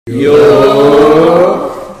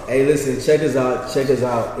Yo. Hey, listen, check us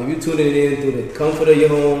out. If you tuned in through the comfort of your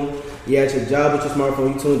home, you're at your job with your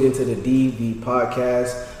smartphone, you tuned into the DV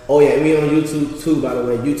Podcast. Oh yeah, we on YouTube too, by the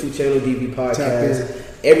way. YouTube channel DV Podcast.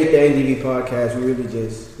 Everything DV Podcast. We really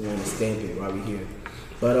just want to stamp it while we're here.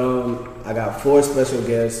 But I got 4 special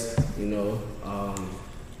guests.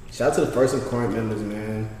 Shout out to the first and current members,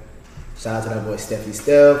 man. Shout out to that boy Steffi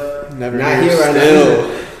Steph. Never not here right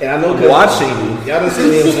now. And I know watching y'all done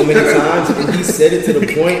seen him so many times, and he said it to the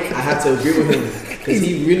point I have to agree with him because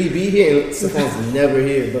he really be here, and Stefan's never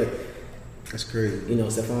here. But that's crazy.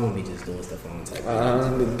 Stefan be just doing Stefan type.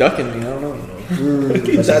 Ducking me, I don't know.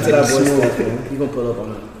 But shout out to that boy Steph, man. He gonna pull up on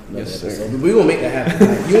another episode. Sir. We gonna make that happen.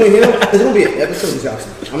 Like, you and him, it's gonna be an episode with y'all.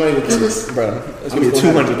 I'm not even kidding. Bro, it's gonna be a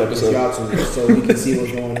 200 episode. Y'all so we can see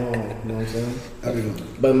what's going on. You know what I'm saying?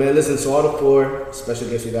 But man, listen, so all the 4 special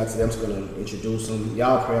guests we got today, I'm just gonna introduce them.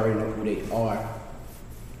 Y'all probably already know who they are.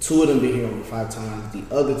 2 of them been here over 5 times. The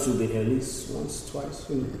other 2 been here at least once, twice.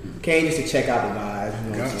 Came just to check out the vibe. You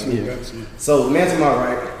know what I'm saying? Got you. So the man to my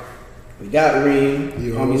right, we got Reem,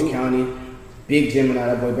 Palm Beach County. Big Gemini,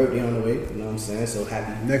 that boy birthday on the way. You know what I'm saying? So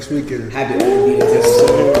happy. Next weekend. Happy to be there.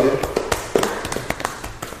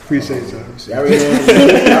 Appreciate y'all. Y'all already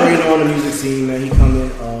know on the music scene, man. He coming.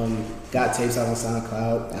 Got tapes out on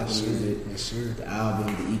SoundCloud, Apple Music, yes, sir. The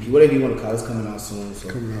album, the EP, whatever you want to call it. It's coming out soon. So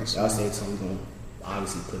y'all stay tuned. We're gonna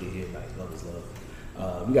obviously put it here like love is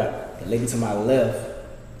love. We got the lady to my left.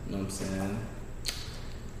 You know what I'm saying?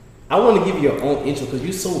 I want to give you your own intro because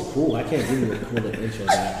you're so cool. I can't give you a cooler intro.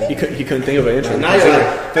 He couldn't think of an intro.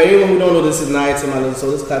 Naya, for anyone who don't know, this is Naya to my left. So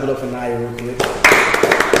let's clap it up for Naya real quick.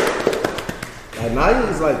 Like Naya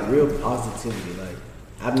is like real positivity. Like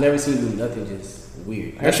I've never seen you do nothing just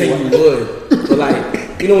weird. I say you would, but like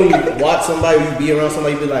when you watch somebody, you be around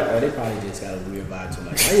somebody, you be like, oh, they probably just got a weird vibe to them.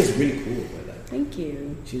 Like Naya's really cool. But like, thank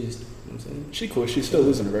you. She just, you know what I'm saying? She cool. She's still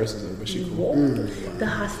losing the verses though, but she cool. The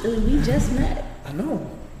hostility, we just met. I know.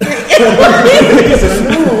 He do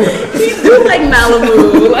like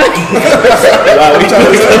Malibu. Wow, we trying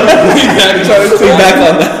to take back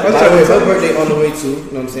on that. It's her birthday on the way too. You know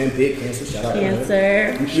what I'm saying? Big Cancer. Shout out.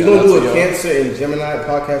 Cancer. We're gonna do a Cancer and Gemini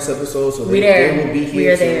podcast episode, so they will be here. We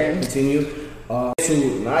are there. Continue. To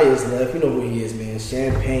Naya's left, you know who he is, man.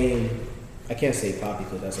 Champagne. I can't say Poppy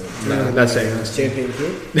because that's a That's saying Champagne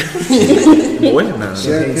Kid. What? No.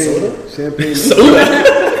 Champagne soda. Champagne soda.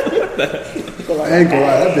 I ain't gonna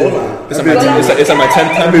lie, It's on my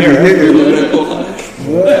 10th time here.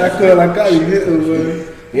 What? I feel like I be hitting, boy.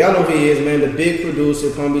 Y'all know who he is, man. The big producer,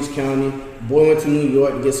 Palm Beach County. Boy went to New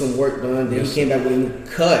York to get some work done. Then he came back with a new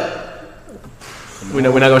cut. We're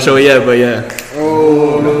not gonna show it yet, but yeah.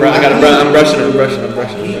 Oh, I'm brushing.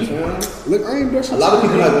 Look, I ain't brushing. A lot of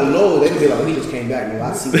people not gonna know. They can be like, oh, he just came back. No,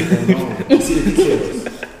 I see what's going on. I see the details.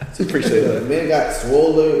 Appreciate that. Man got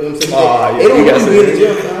swollen. You know what I'm saying? Yeah, they don't want to be in the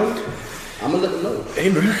gym, fam. I'm gonna let them know. Hey,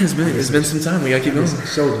 bro, it's been some time. We gotta keep going.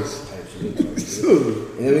 Shoulders. And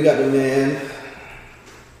then we got the man.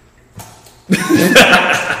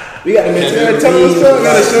 We got the man. Tell us something.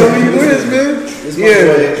 Gotta show me who is, man. This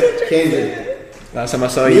boy Kendrick. Last time I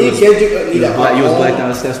saw you, you was blacked out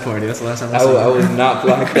at Steph's party. That's the last time I saw you. I was not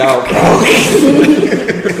blacked out.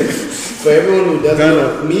 For everyone who doesn't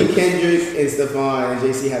know, me, Kendrick, and Stefan and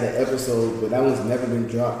JC had an episode, but that one's never been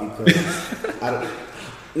dropped because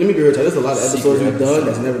let me be real, there's a lot of episodes we've done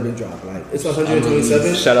that's never been dropped. Like it's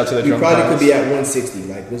 127. Shout out to the we drunk probably pods. could be at 160.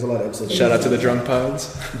 Like there's a lot of episodes. Shout out to the drunk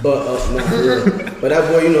pods. But no, for real. But that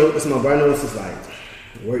boy, it's my brother. This is like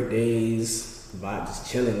work days, vibe, just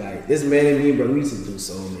chilling. Like this man and me, bro, we used to do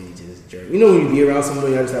so many just jerk. When you be around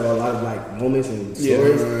someone, y'all just have a lot of like moments and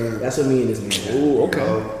stories. That's what me and this man have. Ooh,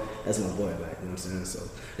 okay. That's my boy, like, you know what I'm saying? So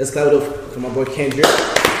let's clap it up for my boy Kendrick.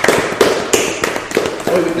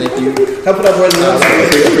 Thank you. Help it up, brother.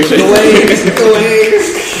 Appreciate it. The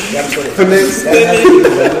waves. For Nick.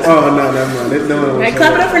 Oh, no, never mind. No, Right,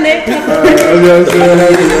 clap it up for Nick.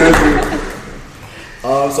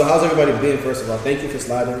 So how's everybody been? First of all, thank you for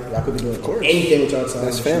sliding. Y'all could be doing anything with y'all time.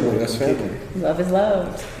 That's family. That's family. Love is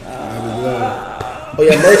love. Oh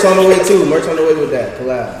yeah, merch on the way too. Merch on the way with that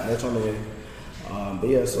collab. Merch on the way. But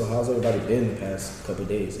yeah, so how's everybody been the past couple of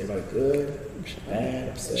days? Everybody good? Bad?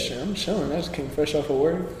 Upset? I'm chilling. I just came fresh off of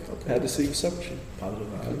work. Had to see what's up with you. Positive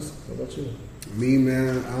vibes. What about you? Me,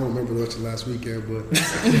 man, I don't remember much last weekend, but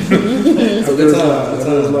So good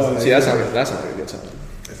time. See, that's not a good time.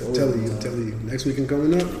 I'm telling you. Next weekend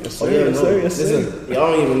coming up. Yes, Oh sir. yeah, Yes, no. sir. Yes, sir. Listen,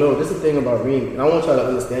 y'all don't even know. This is the thing about Reem, and I want y'all to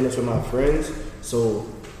understand this with my friends. So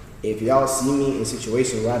if y'all see me in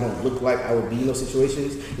situations where I don't look like I would be in those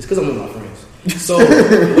situations, it's because I'm with my friends. So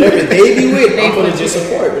whatever they be with, I'm gonna just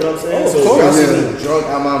support. You know what I'm saying? Oh, so of course, y'all see yeah. me drunk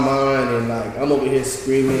out my mind and like I'm over here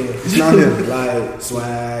screaming. It's not him. Like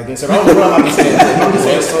swag and stuff. I don't know what I'm saying. If I'm just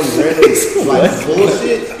saying something random like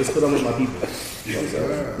bullshit, it's because I'm with my people. You know what I'm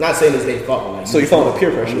saying? Not saying it's their fault. Like, So you falling with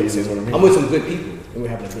peer pressure? Is what I mean. I'm with some good people and we're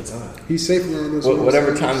having a good time. He's safe around us.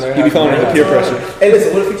 Whatever time they're You be falling with peer pressure. Hey,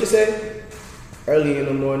 listen, what did Future say? Early in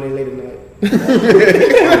the morning, late at night. It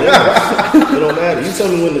don't matter. You tell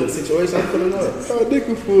me when the situation I'm putting up. Oh,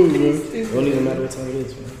 nigga fool, man. It don't even matter what time it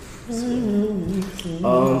is, man.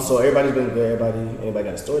 So everybody's been good. Anybody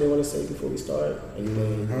got a story they want to say before we start?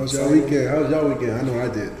 Anything? How's y'all weekend? I know I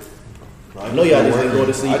did. I know y'all just didn't go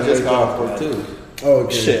to sleep. I just got off work too. Oh,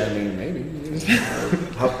 okay. Shit, I mean, maybe.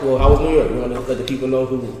 How was New York? You want to let the people know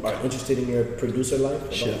who are interested in your producer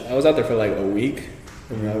life? Shit, I was out there for like a week.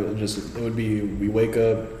 And it would be, we wake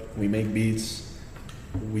up, we make beats,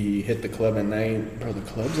 we hit the club at night. Bro, the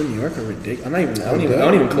clubs in New York are ridiculous. I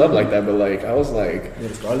don't even club like that, but like, I was like,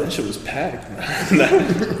 that shit was packed.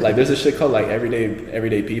 Like, there's this shit called like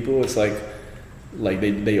Everyday People. It's like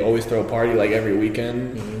they always throw a party like every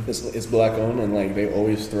weekend. Mm-hmm. It's black owned, and like they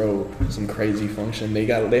always throw some crazy function. They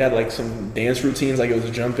had like some dance routines, like it was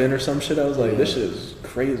a jump in or some shit. I was like, this shit is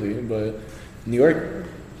crazy. But New York,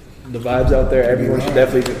 the vibes out there, everyone should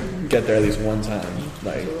definitely get there at least one time.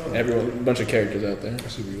 Like everyone, a bunch of characters out there.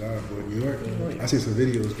 That should be live, boy. New York. I see some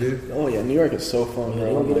videos, dude. Oh yeah, New York is so fun,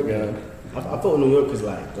 bro. Oh my god. I fought with New York because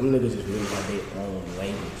like them niggas just really got their own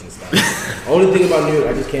language and stuff. Only thing about New York,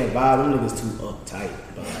 I just can't vibe. Them niggas too uptight.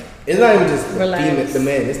 But like, it's not even just the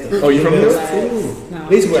man. It's the you from New York? No. At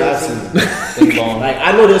least where I've seen it. Like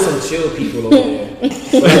I know there's some chill people over there. But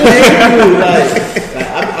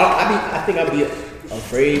I think I'd be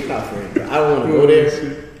afraid, not afraid, but I don't want to go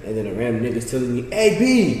there. And then a random niggas telling me, "Hey,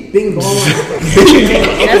 B, bing bong."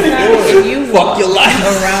 That's not if you Fuck your life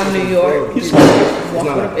around New York. If you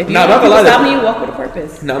not gonna lie. stop me, you walk with a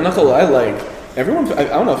purpose. No, I'm not gonna lie. Like everyone, I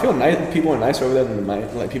don't know. I feel nice. People are nicer over there than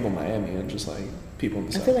like people in Miami and just like people in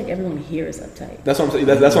the I South. feel like everyone here is uptight. That's what I'm saying.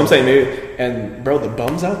 That's what I'm saying, maybe. And bro, the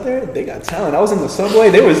bums out there, they got talent. I was in the subway.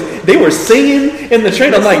 They were singing in the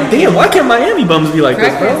train. I'm like, damn, why can't Miami bums be like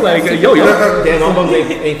this, bro? Like, yo, damn, our bums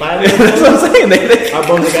ain't fine. That's what I'm saying. Our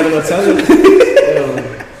bums ain't got enough talent.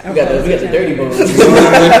 We got the dirty bums.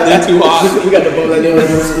 They're too hot. We got the bums that they don't go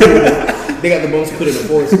to school. They got the bums who couldn't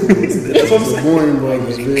afford school. That's what I'm saying. Boring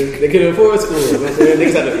bums, man. They couldn't afford school. You know what I'm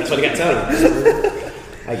saying? That's why they got talent.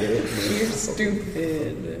 I get it. You're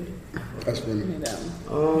stupid. That's funny.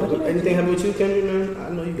 Anything happen with you, Kendrick, man? I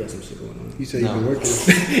know you got some shit going on. He said he been working.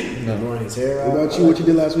 Ignoring his hair. What about you? What you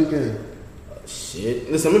did last weekend? Shit.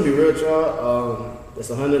 Listen, I'm gonna be real with y'all. It's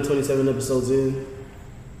 127 episodes in.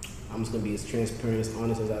 I'm just gonna be as transparent, as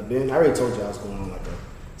honest as I've been. I already told you I was going on like a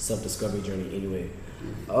self-discovery journey anyway.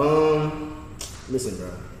 Listen, bro.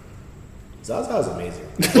 Zaza is amazing,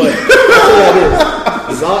 but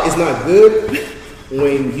Zaza is not good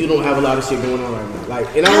when you don't have a lot of shit going on right now. Like,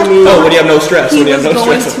 and I don't mean. Oh, when you have no stress. When you have no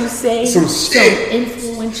going stress. to say Some so shit.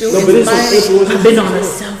 influential. No, but it's some influential. I've been on a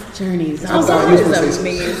self journey. Zaza is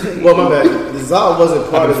amazing. Well, my bad. Zaza wasn't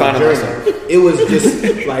part of the finding journey. It was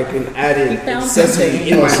just like an added found accessory something.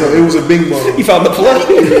 in my So it was a bing bong. You found the plug.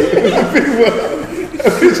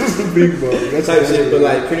 It's just a bing bong. That's type shit. But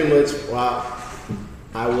like pretty much while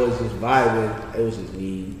I was just vibing, it was just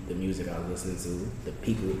me, the music I was listening to, the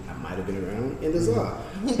people I might have been around, and the Zaza.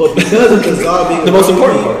 But because of the Zaza being The most around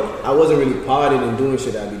important me, part. I wasn't really partying and doing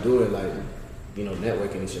shit I'd be doing, like, you know,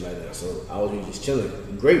 networking and shit like that. So I was really just chilling.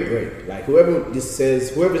 Great. Like whoever is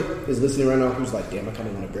listening right now who's like, damn, I kind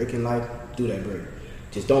of want a break in life, do that break.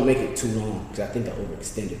 Just don't make it too long, because I think I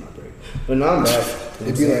overextended my break. But now I'm back.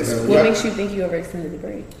 It'd be like that. What makes you think you overextended the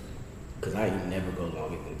break? Because I never go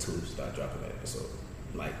longer than 2 weeks without dropping an episode.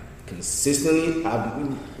 Like, consistently,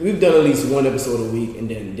 we've done at least one episode a week and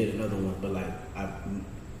then did another one. But, like,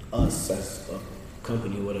 us as a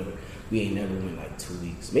company or whatever, we ain't never went, like, 2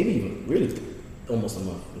 weeks. Maybe even, really, almost a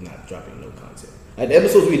month of not dropping no content. Like, the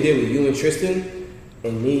episodes we did with you and Tristan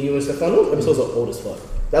and me, you and Stefan, those episodes are old as fuck.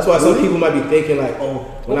 That's why some people might be thinking, like, oh,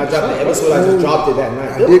 when I dropped the episode, I just dropped it that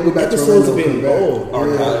night. I did go back to episodes have Orlando, been come back. old.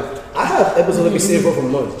 Yeah. I have episodes that be sitting for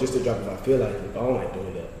months just to drop if I feel like it. I don't like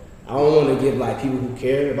doing that. I don't want to give like people who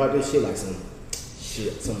care about this shit like some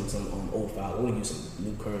shit, some old file. I want to use some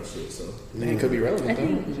new current shit. So Man, it could be relevant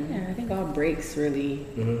though. I think all breaks really,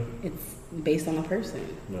 it's based on a person.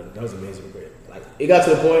 no, that was amazing, great. Like it got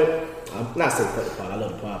to the point. I'm not saying cut the pod. I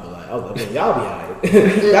love the pod, but like I was like, man, y'all be alright.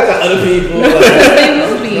 Y'all got other people. Like, They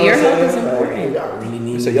will be. you know Your what I'm health is saying? Like, important. y'all really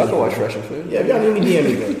need me. So y'all can watch Fresh and Fit. Yeah, if y'all need me, DM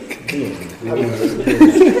me, man. DM me.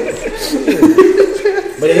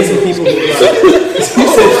 But there's some people who like, you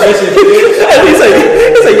said fresh and fit. He's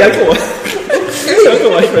like, yeah, come on.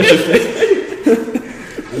 Come on, fresh and fit.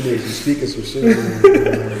 Them niggas be speaking some shit. Man.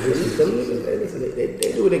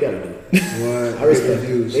 They do what they gotta do. What? I respect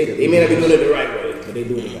them. They may not be doing it the right way, but they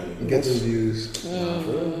do what they gotta do. Get them views.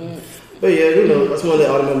 But yeah, you know, I just want to let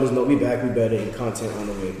all the members know we back, we better, and content on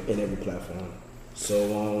the way in every platform. So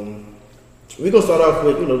we're gonna start off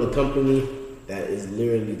with, you know, the company that is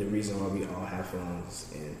literally the reason why we all have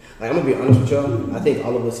phones. And like, I'm gonna be honest with y'all, I think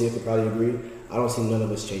all of us here could probably agree. I don't see none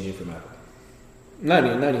of us changing from Apple.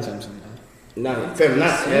 90 something. Not ever. Fam.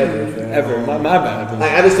 Ever. My bad.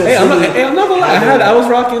 Like, I just don't Hey, see I'm not gonna lie. I was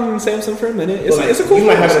rocking Samsung for a minute. It's a cool. You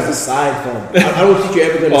might have it as a side phone. I don't think you're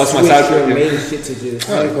ever gonna it's my switch side your phone, yeah. main shit to just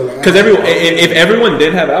Because if everyone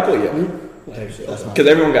did have Apple, yeah. type shit. Because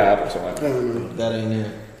everyone got Apple, so I don't know. That ain't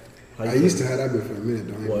it. I used to have that bit for a minute,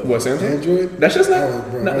 though. what Samsung? Android? That's just not.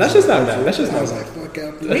 Bro, No, that's just not that. That's just I not. was like, fuck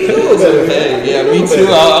Apple. Hey, yeah, me too.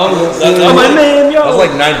 Oh my man, yo. I was like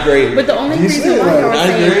 9th grade. But the only You reason said why y'all were ninth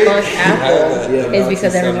saying grade? fuck Apple Yeah, is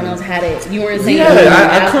because everyone else had it. You weren't saying Yeah, you wanted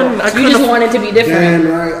I Apple. couldn't- I You couldn't just wanted to be different. Damn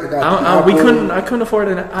right. I got We Apple. I couldn't afford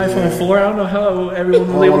an iPhone 4. I don't know how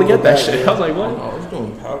everyone was able to get that shit. I was like, what? I was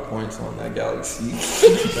doing PowerPoints on that Galaxy.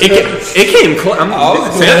 It came close. I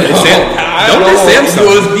was doing Don't diss Samsung.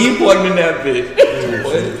 USB plugged in that bitch.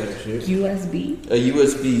 What? USB. A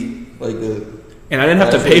USB, like a And I didn't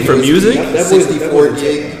have to pay for music. That 64 was-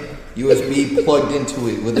 gig USB plugged into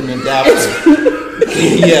it with an adapter.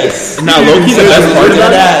 Yes. Now, Loki's the best part of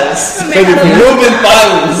that. Ass. Moving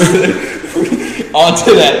files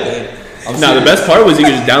onto that thing. Now, the best part was you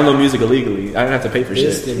could just download music illegally. I didn't have to pay for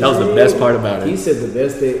shit. That was the best part about He it. said the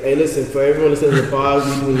best thing. Hey, listen, for everyone listening to the pod,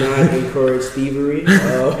 we do not encourage thievery.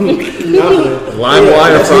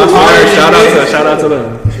 LimeWire, Frostwire, shout out to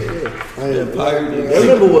them. I ain't I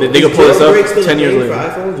remember what They could pull us up jailbreak still a 10 years thing later. for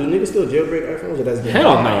iPhones? Do niggas still jailbreak iPhones? Or that's been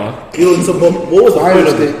Hell no. You know, so what was the Fire point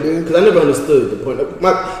of stick, it? man. Because I never understood the point.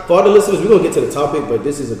 For all the listeners, we're gonna get to the topic, but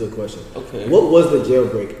this is a good question. Okay. What was the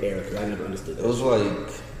jailbreak era? Because I never understood It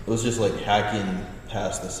that. was just like hacking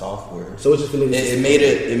past the software. So it's just for niggas. It made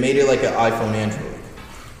it like an iPhone Android.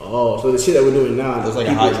 Oh, so the shit that we're doing now, It was like a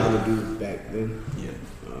people were hybrid. trying to do back then.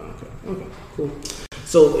 Yeah. Okay, cool.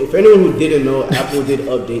 So, if anyone who didn't know, Apple did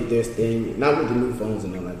update their thing, not with the new phones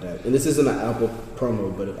and all like that. And this isn't an Apple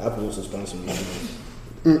promo, but if Apple wants to sponsor me,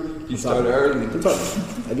 You started early. I'm talking.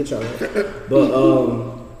 I get y'all right. But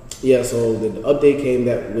yeah. So the update came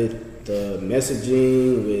that with the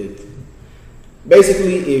messaging, with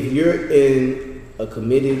basically if you're in a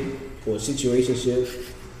committed or situationship,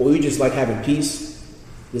 or you just like having peace,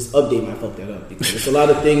 this update might fuck that up because there's a lot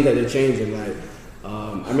of things that are changing. Like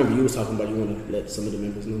I remember you was talking about you want to let some of the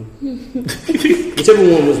members know. Whichever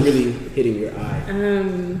one was really hitting your eye.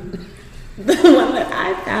 The one that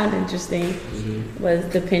I found interesting was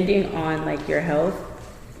depending on like your health,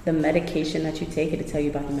 the medication that you take, it'll tell you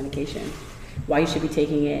about the medication, why you should be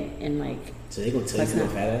taking it, and like. So they gonna tell you Like to go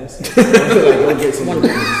fat ass? Like, go get some of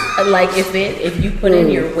those. Like if you put in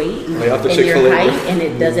your weight off the and your Chick-fil-A. height and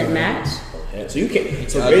it doesn't match Yeah, so you can't.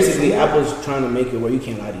 So basically, Apple's trying to make it where you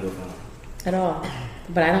can't lie to your phone. at all,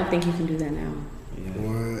 but I don't think you can do that now.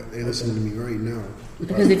 What? They listening to me right now.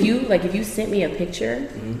 Because if you sent me a picture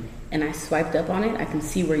and I swiped up on it, I can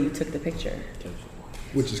see where you took the picture.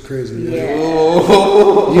 Which is crazy. Yeah.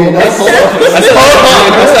 That's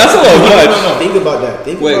a little much. Think about that.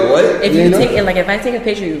 Wait, about what? that. If Yeah, you no. take it, like if I take a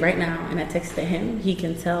picture of you right now and I text to him, he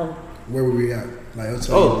can tell. Where were we at? Like, I'll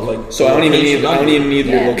tell Oh, you. like So I don't even need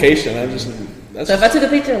your Yeah. location. That's So if I took a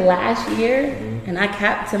picture last year and I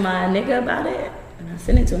capped to my nigga about it and I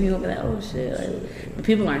sent it to him, he would be like, "Oh shit!" Like, but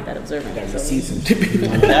people aren't that observant. Got So. receipts and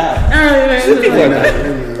that. I don't know,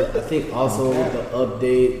 man. I think also the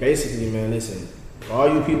update, basically, man, listen, for all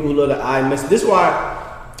you people who love the iMessage, this is why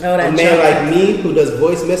Oh, a that man joke. like me who does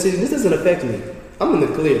voice messaging, this doesn't affect me. I'm in the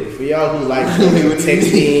clear. For y'all who like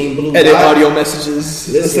texting, blue edit light, audio messages.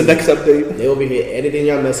 This is the next update. they over here editing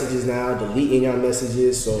your messages now, deleting your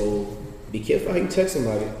messages, so be careful how you text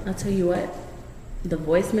somebody. I'll tell you what, the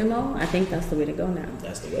voice memo, I think that's the way to go now.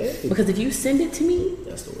 That's the way. Because if you send it to me,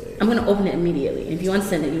 That's the way. I'm gonna open it immediately. If you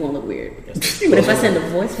unsend it, you won't look weird. That's the But if I send a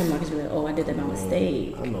voice memo, I can be like, "Oh, I did that by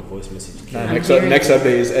mistake." I'm a voice message. Nah, kid. next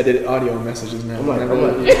update is edit audio messages now. I'm like,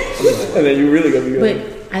 and then you really gonna be But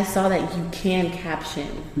good. I saw that you can caption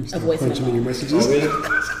a Start voice punching in your memo. messages. Oh, really?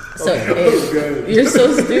 So Good. you're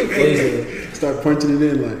so stupid. Start punching it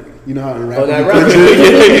in, like, you know how in rap. Oh, that you rap. punch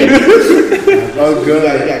it? Oh, You good.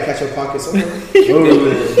 gotta catch your pocket somewhere. Over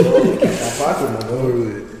with. Oh, catch that pocket, my boy. Over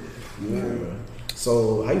with.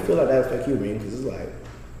 So how you feel like that affect you, man? Because it's like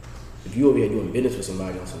if you over here doing business with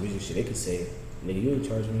somebody on some music shit, they could say Nigga, you ain't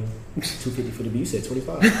charge me $250 for the beat. You said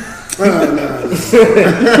 $25.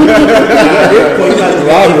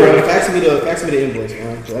 Fax me the invoice,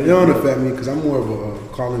 man. You don't affect me because I'm more of a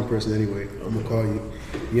calling person anyway. I'm gonna call you.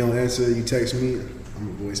 You don't answer. You text me. I'm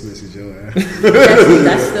gonna voice message your ass.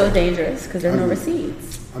 That's still dangerous because there are no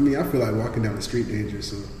receipts. I mean, I feel like walking down the street dangerous.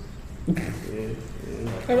 So I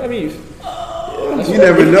mean, you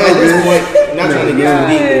never know, At this man. point, not trying to get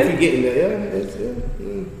deep, but if you're getting there,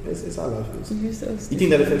 it's how life is. You're so You stupid. think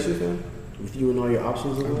that affects you, fam? With you and all your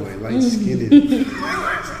options in I'm life? like light skinned. Can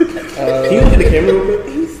you look at the camera real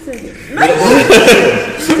quick? He's silly.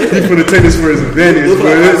 He's gonna take this for his advantage, Look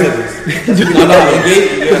like 5 bro. seconds.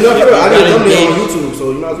 No, for real, I did a thumbnail on YouTube, so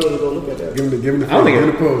you might as well go look at that. Give him the I don't give him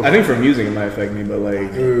the think. pose. I think from using it might affect me, but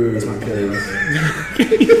like, That's my case.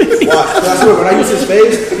 Watch. I swear, when I use his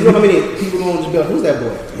face, you know how many people gonna just be like, who's that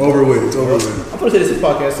boy? Over with. It's over with. I'm gonna say this is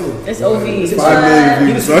podcast too. It's OV. 5 million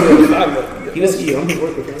He views. the son. CEO. He the CEO. I'm his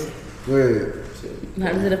worker, fam. Wait.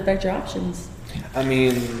 How does it affect your options? I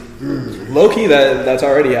mean, low key that's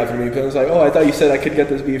already happened to me because it's like, oh, I thought you said I could get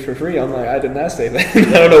this beat for free. I'm like, I did not say that. I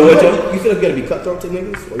don't know what. You feel like you gotta be cutthroat to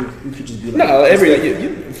niggas, or you could just be like,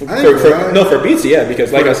 No, for beats, yeah,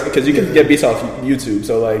 because because you can get beats off YouTube,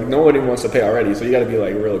 so like nobody wants to pay already, so you got to be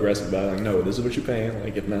like real aggressive about it. Like, no, this is what you're paying.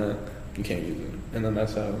 Like, if not, you can't use it, and then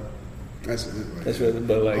that's how. That's it. Like, That's really,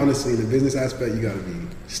 but like honestly, in the business aspect, you gotta be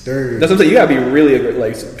stern. that's what I'm saying. You gotta be really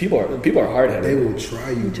like people are hard They headed. will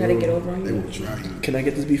try you. Try to bro. get over on They you. will try you. Can I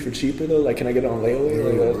get this beat for cheaper though? Like, can I get it on layaway?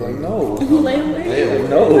 Like, I was like, no, Layaway.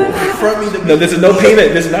 no. Front me the No, this is no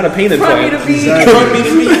payment. This is not a payment plan.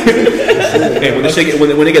 Exactly. Hey, when the shit when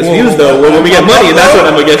it gets views though, when we get money, that's what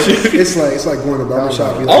I'm gonna get you. It's like going to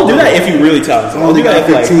barbershop. be like, I'll do that if you really talented. I I'll only do that got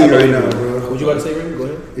if like 15 I right really now, do. bro. What you about to say, Ray? Go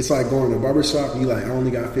ahead. It's like going to barbershop. You like, I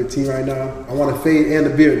only got 15 right now. I want a fade and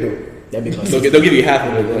a beard though. That'd be They'll give you half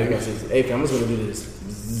of it. Like, Hey, fam, I'm just gonna do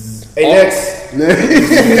this. Hey, next.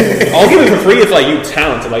 I'll give it for free if like you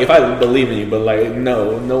talented, like if I believe in you. But like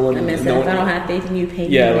no one, I mean, so no if I don't one. have faith in you, pay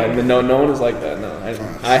Yeah, me. like no one is like that. No,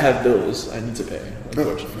 I have bills. I need to pay.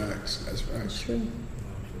 Unfortunately. Facts. That's facts. True.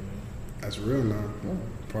 That's real now.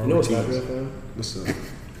 You know what's not real, fam? What's up?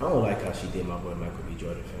 I don't like how she did my boy Michael B.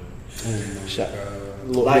 Jordan, fam. Shut.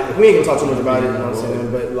 Like, we ain't gonna talk too much about it, you know what I'm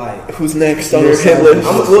saying? But like, Who's next on your hit list?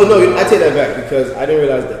 well, no, I take that back because I didn't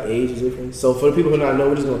realize the age is different. So for the people who not know,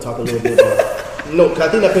 we're just gonna talk a little bit about. No, 'cause I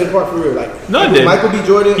think that played a part for real. Like, No, it did. Michael B.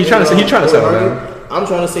 Jordan. He's trying to settle down. I'm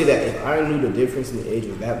trying to say that if I knew the difference in the age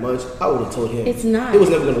was that much, I would have told him. It's not. It was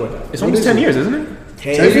never gonna work out. It's almost 10 years, isn't it?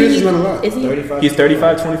 10 10 years years, is not a lot. Is he? 35. He's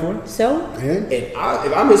 35, 24. So? And If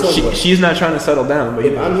I'm his homeboy, She's not trying to settle down, but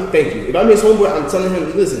if thank you. If I'm his homeboy, I'm telling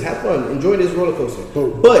him, listen, have fun, enjoy this roller coaster.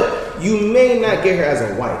 But you may not get her as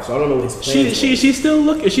a wife, so I don't know what his plans she's still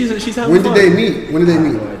looking. She's having when fun. did they meet? When did they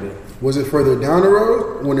meet? No idea. Was it further down the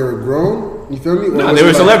road when they were grown? You feel me? Or No, was they were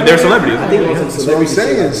it like- celebrities. They were celebrities. I think it was some That's what I'm celebrity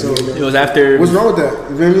saying. shit. So It was after. what's wrong with that?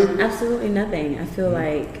 You feel me? Absolutely nothing. I feel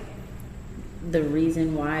like the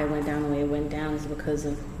reason why it went down the way it went down is because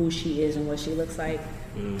of who she is and what she looks like.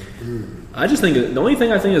 I just think the only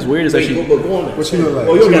thing I think is weird is that Wait, she. but go on. What she look like?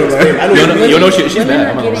 Oh, you don't What she gotta look explain. I know. You know she's Women bad. are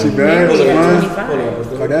I'm not getting She bad? married She at fine?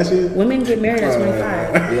 25. Kardashian? Women get married at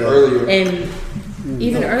 25. earlier. And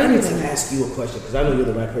even I earlier need than to that. ask you a question because I know you're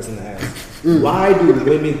the right person to ask. Why do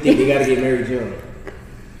women think they gotta get married young?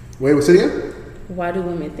 Wait, what's it again? Why do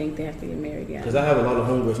women think they have to get married young? Because I have a lot of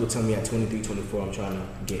homegirls who tell me at 23, 24, I'm trying to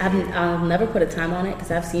get married. I'll never put a time on it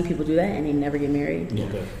because I've seen people do that and they never get married.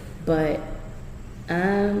 Okay. But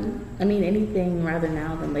I mean, anything rather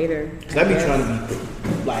now than later. Because I be guess. trying to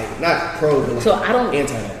be, like, not pro, but like So I don't.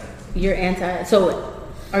 anti that. You're anti. So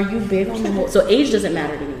are you big on the whole? So age doesn't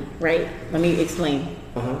matter to me, right? Let me explain.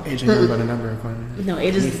 Age ain't about a number requirement. No,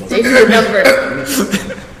 age is a number.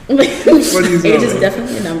 Age is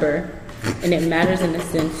definitely a number, and it matters in the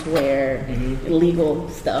sense where legal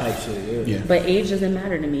stuff. Type shit, yeah. Yeah. But age doesn't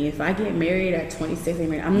matter to me. If I get married at 26,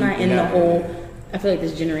 I'm not in the not- whole. I feel like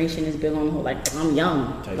this generation is big on the whole like I'm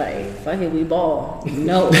young, Type like fuck it, we ball.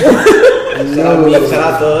 No, Shout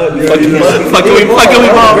out Thug. Fucking we ball. Fucking we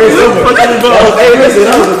ball. Hey, listen,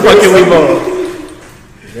 that was a great Fucking we song. ball.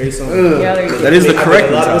 Very song. Y'all are That is the I made correct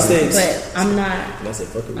a lot of mentality. mistakes. but I'm not. And I said,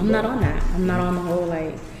 fuck it. I'm not on that. I'm not on the whole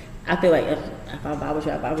like. I feel like if I vibe with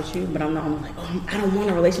you, I vibe with you. But I'm not on like, oh, I don't want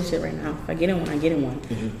a relationship right now. If I get in one, I get in one.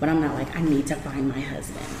 But I'm not like, I need to find my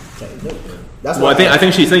husband. That's Well, why I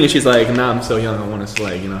think she's thinking she's like, nah, I'm so young. I want us to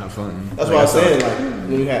like have fun. That's Like, what I was thought- saying. Like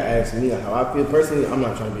when you had asked me like how I feel personally, I'm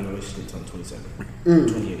not trying to be in a relationship until I'm 27,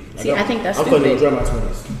 28. See, I think that's I'm going to stupid. enjoy my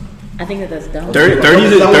 20s. I I think that's dumb.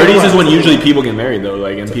 30s is when usually people get married though,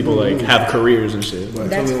 like, and people like have careers and shit.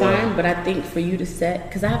 That's fine, but I think for you to set,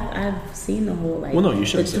 because I've seen the whole like. Well, no, you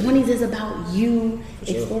should. The 20s is about you,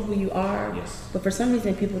 explore who you are. Yes. But for some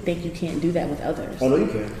reason, people think you can't do that with others. Oh no, you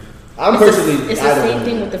can. I'm personally. It's the same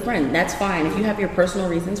thing with the friend. That's fine. If you have your personal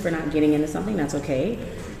reasons for not getting into something, that's okay.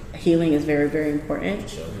 Healing is very, very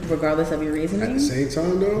important, regardless of your reasoning. At the same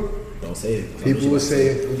time, though, Don't say it. people will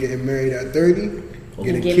say I'm getting married at 30,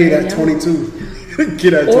 get a Get kid married at young. 22.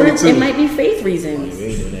 Kid at Or 22. it might be faith reasons. We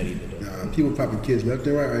ain't doing that either. Though. People popping kids left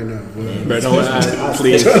and right now. Boy. Bro, don't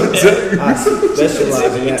please. I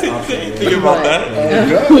specialize in that option. Think about that.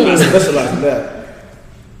 I specialize in that.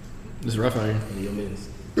 It's rough out here. Your minutes.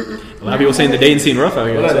 A lot of people saying the dating scene rough out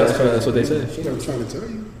here. That's what they say. I'm trying to tell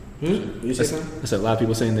you. You say something? I said a lot of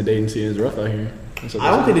people saying the dating scene is rough out here. That's what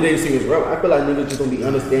I don't they think the dating scene is rough. I feel like niggas just don't be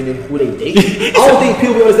understanding who they date. I don't think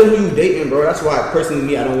people understand who you dating, bro. That's why personally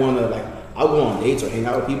me, I don't want to like. I'll go on dates or hang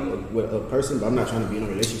out with people with a person, but I'm not trying to be in a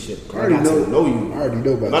relationship. I already got to know you. I already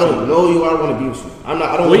know about If I don't know you, I don't want to be with you. I don't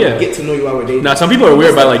Well, want yeah. to get to know you while we're dating. Nah, some people are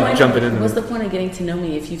weird by What's the like point jumping of- in. What's the point of getting to know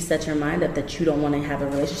me if you've set your mind up that you don't want to have a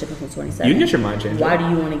relationship until 27? You can get your mind changed. Why do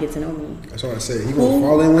you want to get to know me? That's what I say. You gonna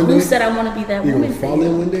fall in one day? Who said I want to be that You woman? gonna for fall you?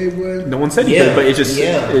 in one day, boy? No one said you Yeah, could, but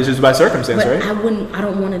it's just by circumstance, But right? I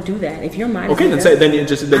don't want to do that. If your mind Okay, is then made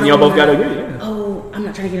say up, then I y'all don't both gotta wanna- agree. Yeah. Oh, I'm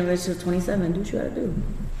not trying to get in a relationship at 27. Do what you gotta do.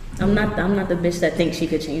 I'm not the bitch that thinks she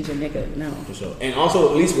could change a nigga. No. For sure. And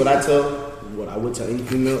also, at least what I would tell any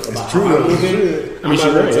female about true, how I'm though. moving. Shit. I mean, I'm she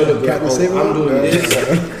not gonna right, tell the yeah. girl, Captain oh, Sable? I'm doing No.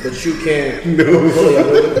 this, but you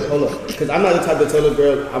can't. Hold up. Because I'm not the type to tell a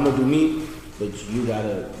girl, I'm going to do me, but you got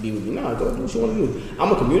to be with me. No, go do what you want to do. I'm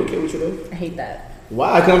going to communicate with you, though. I hate that.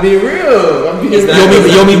 Why? Because I'm being real. I'm being Is that- real.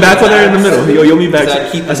 You'll meet back with her in the middle. You'll meet back. Is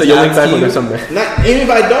that keeping I said you'll meet tabs back to with her you? someday. Not, even if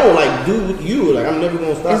I don't, like, do with you. Like, I'm never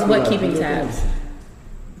going to stop. It's you, what like, keeping do your thing. tabs.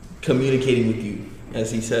 Communicating with you,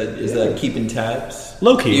 as he said, is that keeping tabs?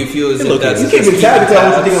 Low key. Do you feel as It's if low key. that's You just keep in tabs because I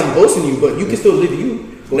don't tabs? think I'm ghosting you, but you can still live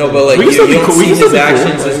you. No, but like We can you, still you be don't cool- we see can still his be cool,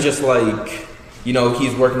 actions like- as just like, you know,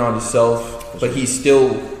 he's working on himself, but he's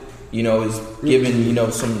still, you know, is given, you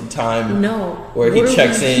know, some time. No. Where he What are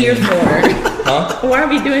checks we in. here for? Huh? Why are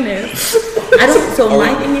we doing this? I don't. So Are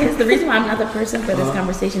my we- thing is the reason why I'm not the person for this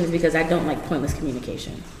conversation is because I don't like pointless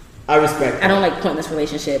communication. I respect I don't like pointless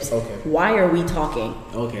relationships. Okay. Why are we talking?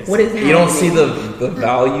 Okay. What is happening? You don't see the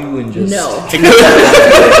value in just No.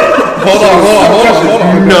 Hold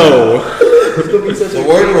on. No. The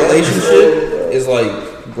word relationship is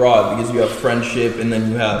like broad because you have friendship and then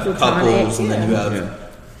you have Platonic, couples and then you have Yeah.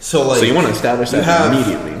 so like So you want to establish you that have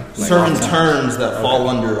immediately. Like, certain on time. terms that fall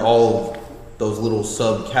under all of those little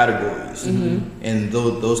subcategories, and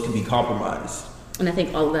those can be compromised. And I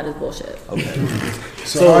think all of that is bullshit. Okay,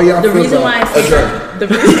 So how y'all The feel reason about why I say Adjourn. that, the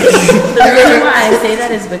reason why I say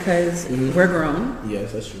that is because we're grown.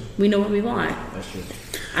 Yes, that's true. We know what we want. That's true.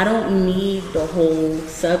 I don't need the whole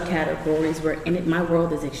subcategories where in it, my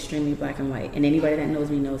world is extremely black and white, and anybody that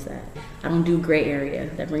knows me knows that. I don't do gray area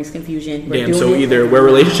that brings confusion. We're Damn. doing So it- either we're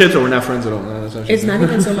relationships or we're not friends at all. That's what It's you're not saying.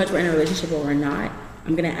 even so much we're in a relationship or we're not.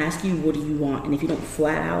 I'm gonna ask you, what do you want? And if you don't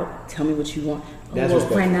flat out tell me what you want, That's well,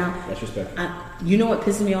 respectful. right now, That's respectful. you know what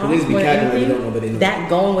pisses me off niggas be more than capping like they anything? don't know, but they know. That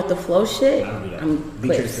going with the flow shit. I don't do that. I'm Be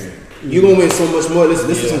clips. transparent. You gonna win so much more. Listen,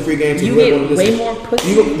 this is some free game. To You whoever get wanna way listen. more pussy.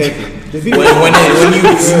 You go, thank you. The video- when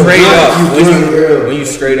you straight up, when you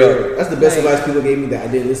straight up. That's the best advice people gave me that I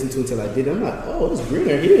didn't listen to until I did. I'm like, oh, it's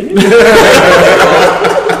greener here.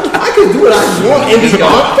 I can do what I want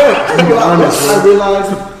and be honest. I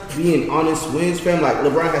realized being honest wins, fam. Like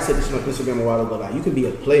LeBron has said this on Instagram a while ago. Like you can be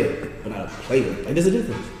a player, but not a player. Like there's a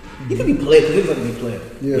difference. You can be player because niggas like to be player,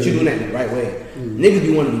 but you're doing that in the right way. Niggas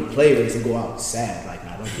be wanting to be players and go out sad. Like,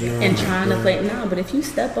 nah, don't do that. And trying to play no, but if you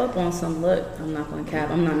step up on some look, I'm not gonna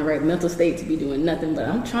cap. I'm not in the right mental state to be doing nothing, but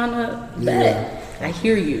I'm trying to bet. I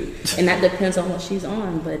hear you, and that depends on what she's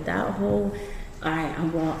on. But that whole, I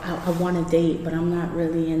want to date, but I'm not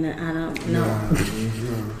really in the. I don't know.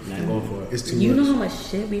 Nah, going for it. it's too You much? know how much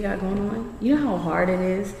shit we got going on. You know how hard it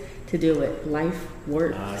is to deal with life,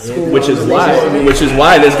 work, school, Which is relationships.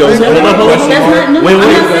 why this goes. No, Hold on, hold on. that's not, no, Wait, I'm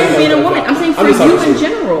wait. not saying being a woman. I'm saying for I'm just you talking in shit.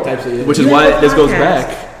 general. Type shit, yeah. Which is You why have a this goes podcast.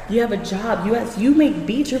 back. You have a job. You make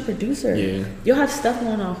beats. You're a producer. Yeah. You'll have stuff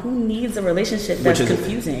going on. Who needs a relationship that's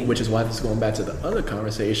confusing? Which is why this is going back to the other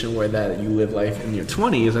conversation where that you live life in your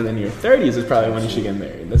 20s and then your 30s is probably when you should get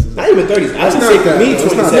married. This is Not even 30s. I would not say for that. me, It's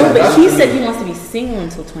not 27. no, but That's he for said me. he wants to be single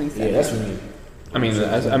until 27. Yeah, that's for me. I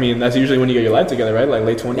mean that's usually when you get your life together, right? Like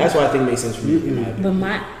late 20s. That's why I think it makes sense for me. In my opinion. But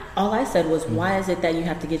All I said was, why is it that you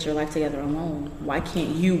have to get your life together alone? Why can't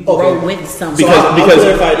you grow with somebody? So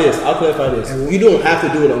I'll clarify this. You don't have to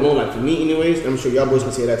do it alone. Like for me, anyways. I'm sure y'all boys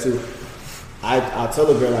can say that too. I'll tell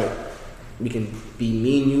a girl like, we can be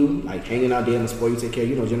me and you, like hanging out there in the sport, you take care,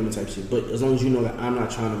 gentleman type shit. But as long as you know that I'm not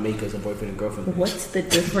trying to make us a boyfriend and girlfriend. What's the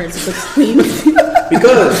difference between?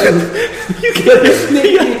 Because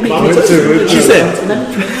She said.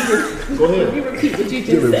 Go ahead. Let me repeat what you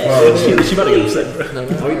just said. She about to get upset, bro.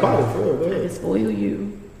 How you bother for real? Go I ahead. could spoil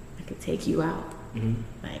you. I could take you out.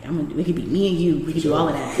 Like we could be me and you. We could do all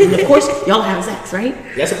of that. And of course, y'all having sex, right?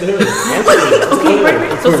 That's up to her. Okay,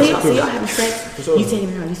 right. So say y'all having sex. For sure. You taking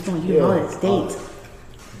her out. You spoiling you. All this dates.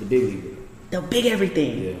 The big league. The big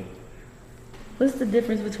everything. Yeah. What's the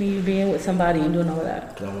difference between you being with somebody and doing all of that?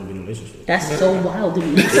 Because I want to be in a relationship. That's so wild to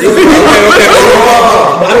me. I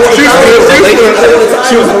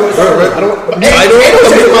don't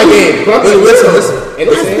commit my game. Listen.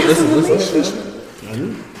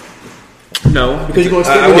 No, Because you're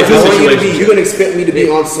gonna expect me to be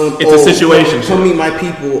on some. It's a situation. Come meet my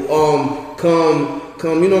people. Come.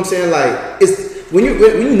 You know what I'm saying? Like it's when you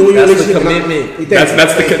know your That's the relationship. commitment. That's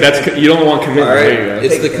you don't want commitment. All right, There you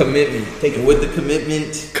go. it's the commitment. And with the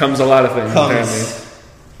commitment Comes a lot of things. apparently. comes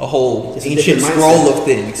a whole It's a ancient different scroll mindset. of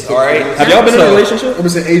things. All right. Have y'all been in a relationship? It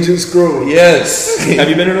was an agent scroll. Yes. Have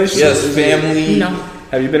you been in a relationship? Yes. Family. No.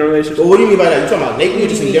 Have you been in a relationship? But what do you mean by that? You talking about lately or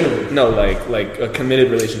just in general? No, like a committed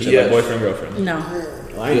relationship, Yes. like boyfriend girlfriend. No.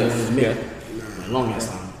 Well, I ain't gonna admit. Long ass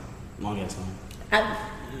time. I,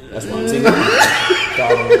 That's why I'm single.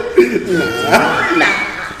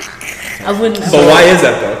 I wouldn't. But why is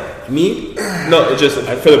that though? Me? No, it's just for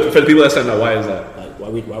the people that said no. Why is that? Like why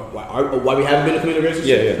we haven't been in a committed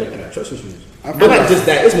relationship? Yeah. I got trust issues. I But feel not like- just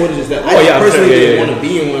that. It's more than just that. Oh, yeah, I I'm personally sure. Yeah, didn't yeah, want to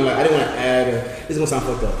be in one. Like I didn't want to add. This is gonna sound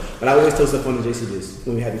fucked up, but I always tell stuff on the JC this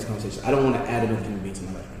when we have these conversations. I don't want to add another human being to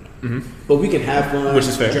my life right now. But we can have fun, Which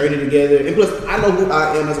is fair. journey together, and plus I know who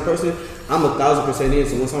I am as a person. I'm 1,000% in.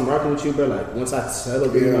 So once I'm rocking with you, bro, like once I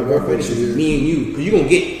celebrate Yeah, my girlfriend, it's just yeah. me and you. Cause you gonna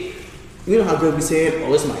get. You know how girls be saying,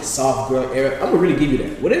 "Oh, it's my soft girl era." I'm gonna really give you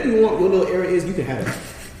that. Whatever you want, your little era is, you can have it.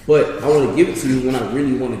 But I want to give it to you when I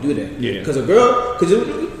really want to do that. Yeah. Because a girl, because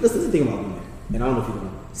this is the thing about women, and I don't know if you're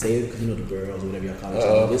gonna say it because you know the girls or whatever y'all call it,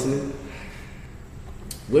 y'all listening.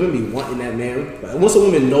 Women be wanting that man. Like once a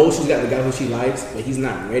woman knows she's got the guy who she likes, but he's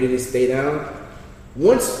not ready to stay down.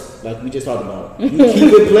 Once, like we just talked about, you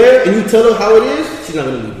keep it player and you tell her how it is, she's not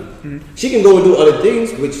gonna leave you. She can go and do other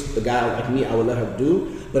things, which the guy like me, I would let her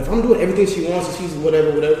do. But if I'm doing everything she wants and she's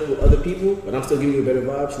whatever with other people, but I'm still giving you a better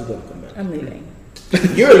vibe, she's gonna come back. I'm leaving.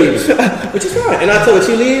 You're leaving, which is fine. And I tell her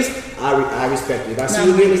she leaves, I respect it. If I see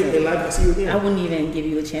you again in life, I see you again. I wouldn't even give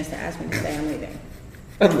you a chance to ask me to say I'm leaving.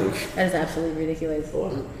 I'd leave. That is absolutely ridiculous.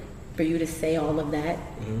 Oh, For you to say all of that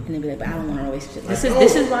and then be like, but I don't want a relationship. This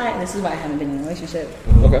Like, is why I haven't been in a relationship.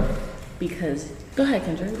 Okay. Because go ahead,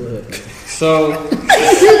 Kendra. Go ahead. So But I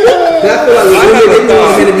feel like women, they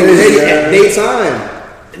want to be ready at daytime.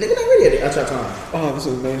 Nigga not ready at that time. Oh, this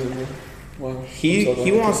is amazing. Man. Wow.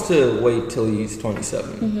 he wants to wait till he's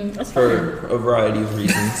 27 That's for a variety of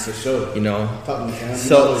reasons. For sure. You know, Talk to me, fam.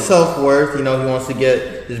 self-worth, you know, he wants to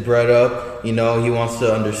get his bread up, you know, he wants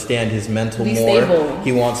to understand his mental Be more. stable.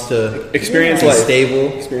 He wants to Experience be life.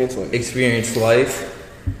 stable, Experience life.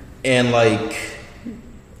 and like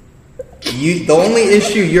the only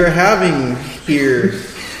issue you're having here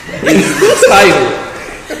is the title,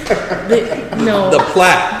 No. the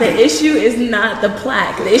plaque. The issue is not the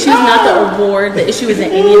plaque. The issue is not the award. The issue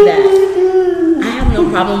isn't any of that. I have no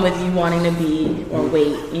problem with you wanting to be or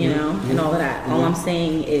wait, you know, and all of that. All I'm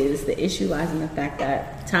saying is the issue lies in the fact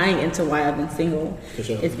that tying into why I've been single For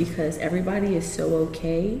sure. is because everybody is so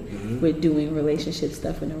okay with doing relationship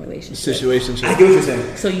stuff in a relationship. Situation. I get what you're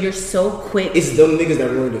saying. So you're so quick. It's them niggas that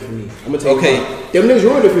ruined it for me. I'm gonna tell Okay. you why. Them niggas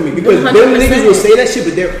ruined it for me because 100%. them niggas will say that shit,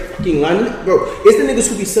 but they're fucking lying. Bro, it's the niggas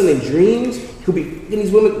who be selling dreams, who be getting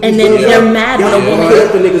these women. And these then girls they're out. mad Y'all when a woman. put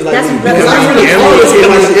up the niggas like That's me. that's Because what I'm I'm really saying. always here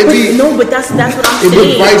like It But be- no, but that's what I'm It was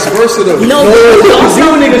saying. vice versa though. No, No, but you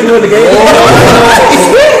also- niggas ruined the game.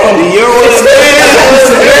 You're one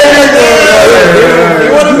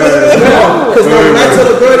of Because when I tell a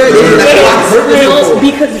girl that, she's like, oh, I heard this No, before.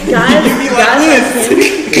 because guys You be like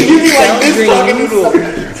this talking to them.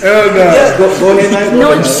 Hell no. Go ahead, man. No,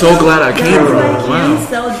 I'm so glad I came, guys bro. like Wow. him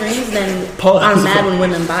sell dreams, then Paul, are mad when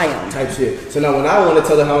women buy them. Type shit. So now when I want to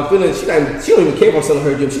tell her how I'm feeling, she don't even care if I'm selling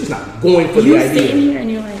her dream. She's not going for You the sitting idea. here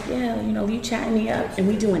and you're like, yeah, you know, we chatting me up and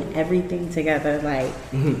we doing everything together, like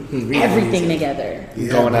everything together.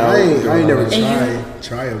 Yeah, Going but out, I ain't never And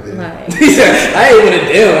try up there. Like, He said, I ain't with a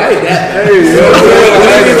deal. I ain't that. Hey, yo,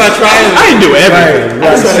 I didn't do everything.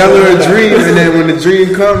 right. Sell her a dream, and then when the dream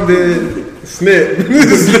comes, then snip.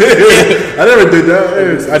 I never did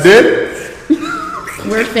that. I did.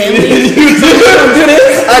 we're family.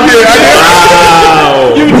 I did.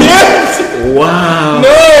 Wow. You did? Wow. No.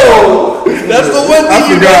 That's the one thing I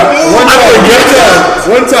you forgot. don't do.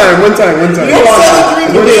 One time. You don't sell a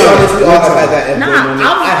dream. To be honest, we all have had that F-boy moment.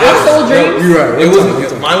 Nah, I've sold dreams. You're right. It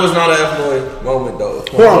wasn't. Mine was not an F-boy moment though.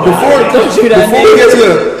 Hold on,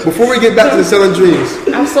 before we get back to the selling dreams.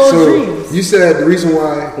 I've sold dreams. You said the reason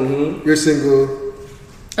why you're single.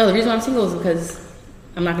 Oh, the reason why I'm single is because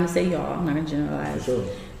I'm not going to say y'all. I'm not going to generalize. Sure.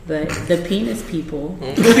 But the penis people,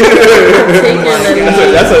 particularly,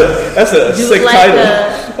 That's a do sick like title. the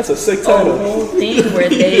That's a sick a title. whole thing where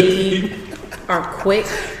they are quick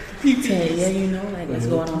to, yeah, you know, like let's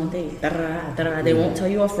go out on a date. They won't tell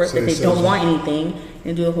you off rip So that they it don't sells want anything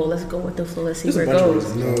and do the whole let's go with the flow, let's see where it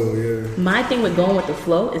goes. No, yeah. My thing with going with the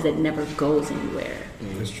flow is it never goes anywhere.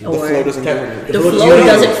 That's true. Or Flow doesn't the flow flow just-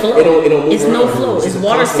 doesn't flow. it don't move It's no around. flow. It's just a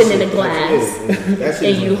water constant sitting in a shit. glass, That shit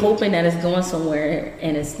and is you like- hoping that it's going somewhere,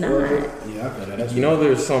 and it's not. Yeah, I feel that. That's You know,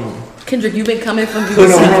 there's some. Kendrick, you've been coming from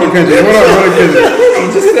Hold on, Kendrick. We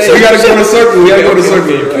gotta go in a circle. We gotta go in a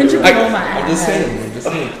circle. Kendrick been on my I'm just ass. saying. I'm just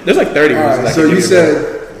saying. There's like 30 All reasons. right. I So can you give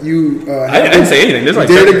said you. I didn't say anything. There's like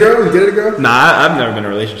You dated a 30. girl? You dated a girl? Nah, I've never been in a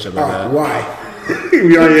relationship like that. Why?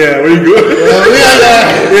 Yeah. Where you going?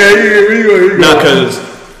 Where you going? Not because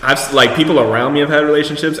I've like people around me have had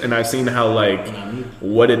relationships, and I've seen how like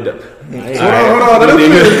what it. Hold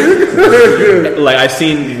on. Like I've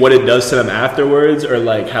seen what it does to them afterwards, or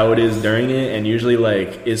like how it is during it, and usually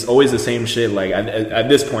like it's always the same shit. Like at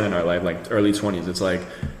this point in our life, like early 20s, it's like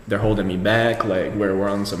they're holding me back, like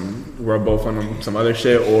we're both on some other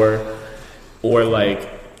shit, or like,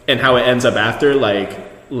 and how it ends up after, like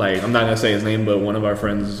I'm not gonna say his name, but one of our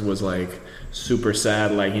friends was like super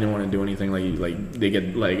sad, like he didn't want to do anything, like they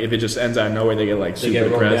get like if it just ends out of nowhere, they get like super get real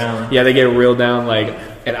depressed. down. Yeah, they get real down, like,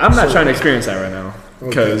 and I'm not trying to experience that right now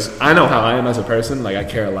because I know how I am as a person. Like I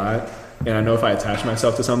care a lot, and I know if I attach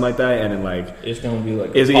myself to something like that, and then like It's gonna be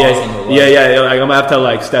like. is a it pause in the life. yeah, like I'm gonna have to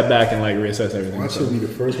like step back and like reassess everything. I So. should be the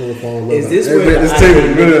first one to fall in love. Is this Hey, where man, the this I table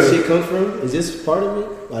hate good. niggas shit comes from? Is this part of it?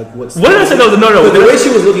 Like what's What did I say? That was no. The way she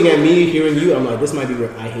was looking at me, hearing you, I'm like, this might be where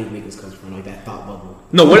I hate niggas comes from, like that thought bubble.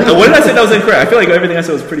 No, what did I say that was incorrect? I feel like everything I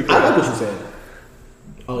said was pretty I correct. like what you said.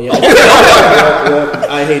 Oh yeah.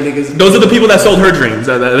 I hate niggas. Those are the people that sold her dreams.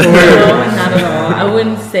 No, not at all. I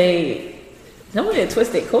wouldn't say. Don't get it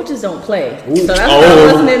twisted. Coaches don't play. So that's why I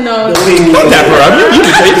wasn't in no. Fuck that, bro. You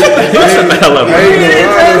can say shut the hell up. I ain't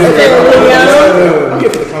I'm here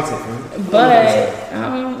for the content, man. But I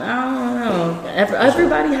don't know.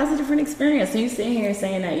 Everybody has a different experience. So you sitting here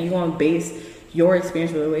saying that you're going to base your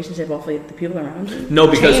experience with a relationship off of the people around you? No,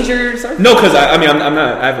 because change your circle. no, because I'm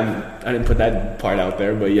not. I didn't put that part out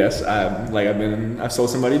there. But yes, I've sold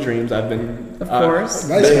somebody dreams. I've been Of course.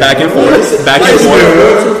 back and forth,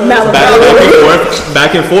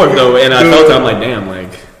 back and forth though. And I felt I'm like, damn,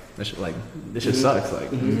 like this shit sucks. Like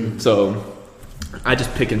so. I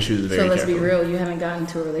just pick and choose very So let's carefully. be real. You haven't gotten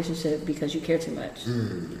into a relationship because you care too much.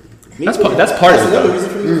 That's part of it, another though. reason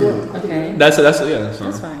for me as well. Okay. That's yeah. That's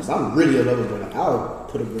fine. 'Cause I'm really a lover boy. Like, I'll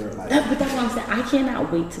put a girl like. But that's what I'm saying. I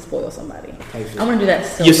cannot wait to spoil somebody. I want to do that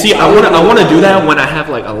so You see, bad. I want to do that when I have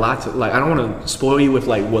like a lot to like. I don't want to spoil you with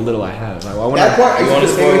like what little I have. Like, I want That part, You you wanna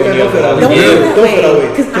just spoil say when you have that. a- Don't feel Don't that feel that way,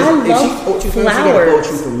 way. 'cause I If love she quote you from, she gotta flowers. quote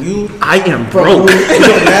you from you. I am From broke. who, it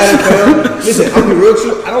don't matter, fam. Listen, I'm be real with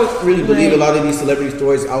you. I don't really believe a lot of these celebrity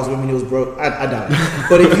stories. I was with when he was broke. I doubt it.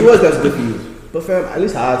 But if he was, that's good for you. But fam, at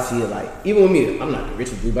least how I see it, like even with me, I'm not the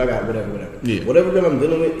richest dude, but I got whatever. Yeah. Whatever girl I'm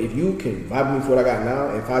dealing with, if you can vibe with me for what I got now,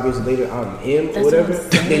 and 5 years later I'm him That's or whatever,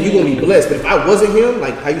 what I'm then you're gonna be saying. blessed. But if I wasn't him,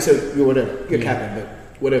 like how you said you're whatever, you're capping, but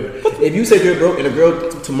whatever. If you said you're broke and a girl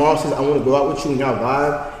tomorrow says I want to go out with you and y'all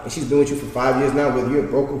vibe, and she's been with you for 5 years now, whether you're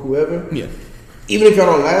broke or whoever, Yeah. even if y'all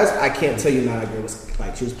don't last, I can't tell you now that girl was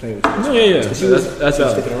like she was playing with you. Yeah. She was That's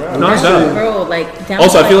valid. sticking around. No, it's That's valid. bro, like down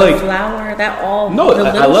Also, to I feel like like- the flower, that all. No, the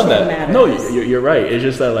I little love shit that. matters. No, you're right. It's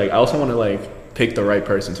just that like I also want to like pick the right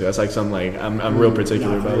person too. That's like some like I'm real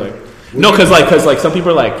particular about like. No, cause like some people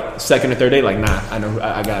are like second or third date, like nah, I know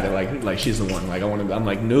I got it, like she's the one, like I want to. I'm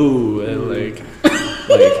like no, like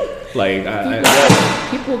I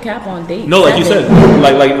People cap on dates. no, like you That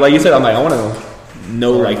said, like you said, I'm like I want to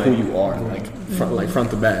know like who you are, like front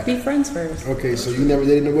to back. Be friends first. Okay, so you never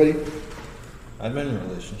dated nobody? I've been in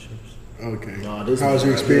relationships. Okay. No, this How was is-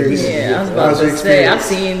 your experience? Yeah, I was How about was to your say, I've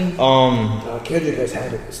experience? seen. Kendrick has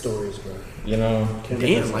had stories, bro. You know, Kendrick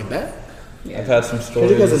Damn, has- like that. I've had some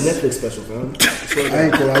stories. Kendrick has a Netflix special, fam. I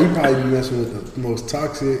ain't gonna lie, you probably be messing with the most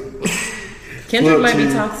toxic. Kendrick Look, might be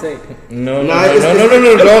G. toxic. No, no, Nah, no, it's- no, no,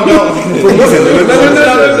 no, no, don't.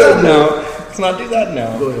 No. Let's not do that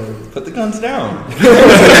now. Go ahead. Put the guns down.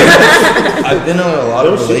 I've been in a lot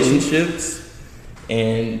of Don't shoot me. relationships,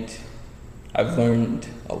 and I've learned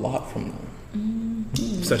a lot from them.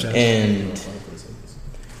 Such as. And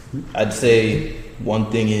I'd say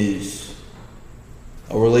one thing is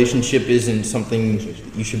a relationship isn't something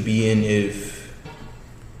you should be in if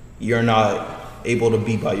you're not able to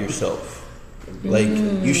be by yourself. Like,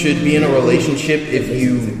 you should be in a relationship if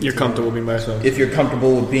You're comfortable being by yourself. you're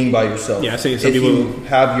comfortable with being by yourself. Yeah, I see some if people- you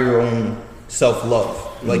have your own self-love.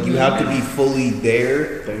 Like, you have to be fully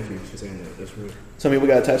there. Thank you for saying that. That's real. Some people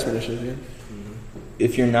got attached for this shit, yeah.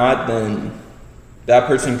 If you're not, then that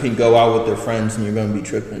person can go out with their friends and you're going to be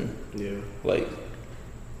tripping. Yeah. Like,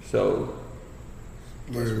 so,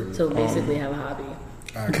 Word. So basically, have a hobby.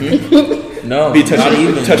 Alright. no, Be not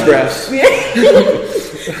even. touch grass.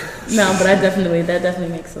 No, but that definitely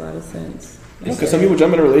makes a lot of sense. Because some people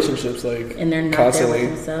jump into relationships like And they're not constantly. there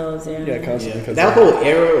with themselves. Yeah, constantly. 'cause That whole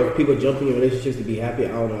era of people jumping in relationships to be happy, I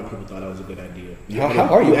don't know how people thought that was a good idea.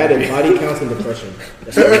 How are you added happy? body counts and depression.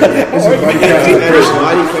 That's what you added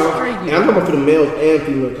body count. And I'm talking about for the males and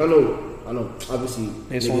females. I know, obviously,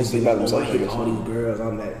 They just niggas wanna be sleep by like, oh, I themselves, I hate guess. all these girls.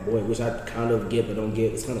 I'm that boy, which I kind of get but don't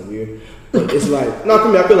get. It's kind of weird. But it's like, no, for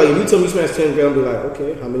me, I feel like if you tell me you smashed 10 girls, I'll be like,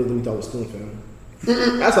 okay, how many of them you thought was spoon fam?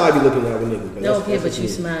 That's how I be looking at with niggas. No, That's okay, but what you it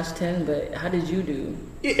is. smashed 10, but how did you do?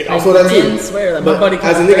 Yeah, Like, also that's men it. swear, like, But my body as a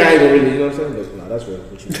count nigga, I ain't crazy. really, you know what I'm saying? But no, that's real.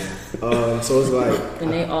 What you doing? So it's like,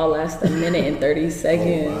 And they all last a minute and 30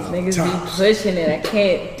 seconds. wow. Niggas Tops. be pushing it. I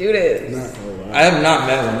can't do this. Nah. I have not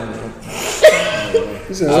met one of them.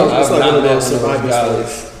 He said, It's I've like one not of met those one of those survivor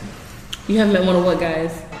guys. You haven't met one of what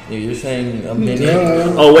guys? Yeah, you're saying a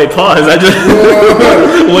minute. Oh wait, pause. I just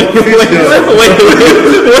wait.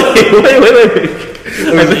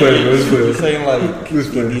 You're saying like Let's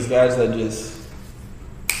play. these guys that just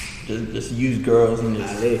use girls and I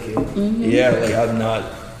just like it. yeah, like I've not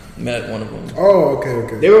met one of them. Oh,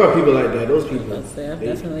 okay. There are people like that. Those people, Let's say, they,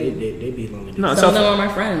 definitely. they be lonely. No, Some of it's them not. are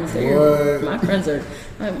my friends. What? My friends are,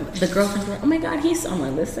 the girlfriends are, oh my God, he's, I'm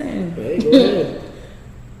like, listen, Hey, go ahead.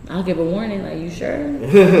 I'll give a warning, like, you sure? And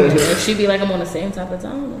if she be like, I'm on the same type of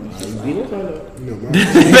time, then she's We like, don't find out. No, my,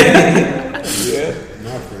 Yeah.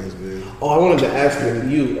 my friends, man. Oh, I wanted to ask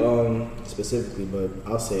you specifically, but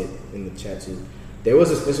I'll say it in the chat too. There was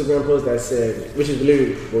this Instagram post that said, which is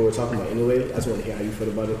literally what we're talking about anyway. I just want to hear how you feel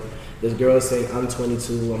about it. This girl is saying, I'm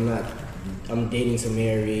 22, I'm dating to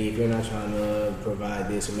marry. If you're not trying to provide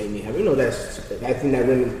this or make me happy, you know, I think that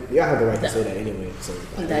women, y'all have the right to say that anyway. So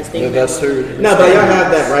that's Yeah, that's her. no, but y'all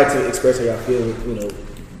have that right to express how y'all feel, you know,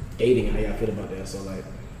 dating and how y'all feel about that. So like,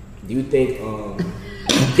 do you think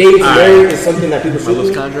dating to marry is something that people should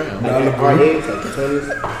do? Contra. Like at our age, like the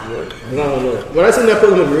 20s? I don't know. When I seen that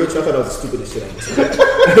post, I'm real, I thought that was the stupidest shit I ever seen.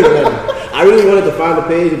 I really wanted to find the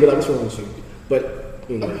page and be like, what's wrong with you? But,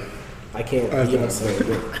 you know, I can't be on some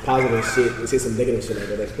positive shit and say some negative shit like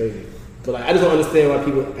that. That's crazy. But like, I just don't understand why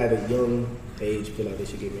people at a young age feel like they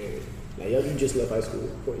should get married. Like, yo, you just left high school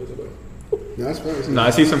 4 years ago. No, that's fine. No, I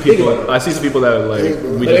see some people that are like,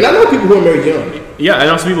 we And I just, know people who are married young. yeah, I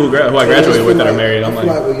know some people who I graduated with that are married. I'm I feel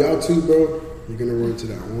like, like with y'all too, bro, you're gonna run to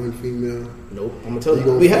that one female. Nope. I'm gonna tell You you.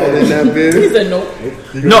 gonna We fall have in that he bitch. said nope.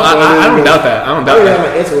 no, I don't doubt that. I don't I doubt don't have that.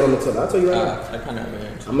 my answer what I'm gonna tell you. I'll tell you right now. I kind of have an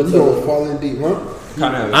answer. I'm gonna You tell gonna you. fall in deep, huh?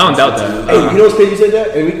 I don't doubt that. Hey, you know what's crazy you said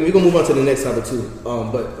that? And we gonna move on to the next topic too.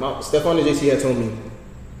 But Stefan and JC had told me,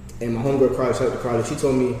 and my homegirl Carly, shout out to Carly, she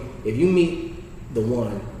told me, if you meet the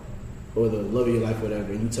one or the love of your life,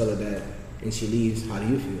 whatever, and you tell her that and she leaves, how do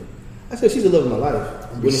you feel? I said, she's the love of my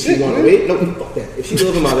life. Wouldn't she sick, want to man. wait? No, fuck that. If she's the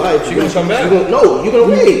love of my life, She gonna come back? No, you're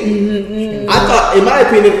gonna wait. I thought, in my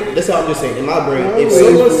opinion, that's how I'm just saying, in my brain, if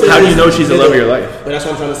someone says, How do you know she's the love of your life? But that's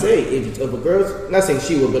what I'm trying to say. If a girl's, not saying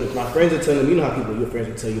she will, but if my friends are telling them, you know how people, your friends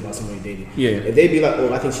will tell you about somebody dating. Yeah. If they be like,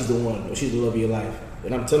 oh, I think she's the one, or she's the love of your life,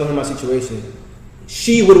 and I'm telling her my situation,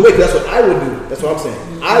 she would wait. 'Cause that's what I would do. That's what I'm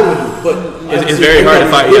saying. I would do. But It's very hard to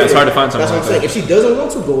find- yeah, it's hard to find someone That's what I'm like saying. that. If she doesn't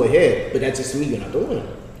want to, go ahead. But that's just me. You're not doing it.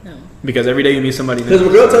 No. Because every day you meet somebody. Because if a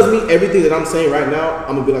girl tells me everything that I'm saying right now,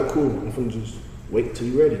 I'm gonna be like, cool. I'm gonna just wait till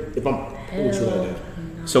you're ready. If I'm cool with you like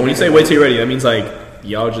that. So when you say wait till you're ready, that means like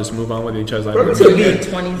y'all just move on with each other. Bro, Like, to be Your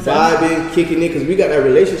 20s. vibing, kicking it, because we got that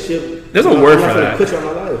relationship. There's a I'm word not for gonna that. Put you on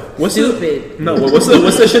my life. what's Stupid. The, no, what's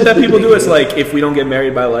the shit that people do? It's like if we don't get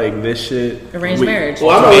married by like this shit. Arranged marriage. Well,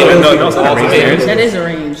 I'm No, not no, it's not arranged marriage. That is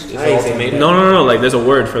arranged. I ain't saying that. No. Like there's a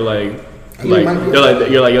word for like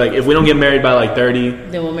you're like if we don't get married by like 30.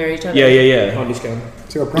 Then we'll marry each other. Yeah. Palm Beach County.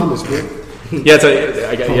 It's like a promise, man. Yeah,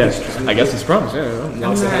 I guess it's promise. Yeah.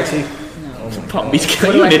 No, it's actually. No. Palm Beach What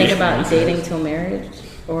County. do I think about dating till marriage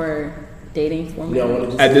or dating for Yeah, I marriage? wanna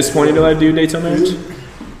just At this point in your life, do you date till marriage?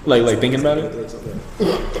 Like thinking about it? But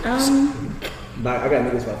I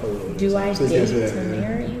got niggas about following. Do I So date answer that, to yeah.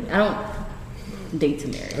 marry? I don't date to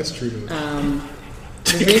marry. That's true. Though.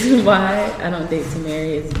 The reason why I don't date to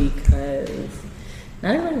marry is because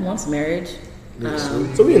not everyone wants marriage.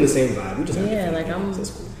 So we in the same vibe. We just have Yeah, different like opinions. That's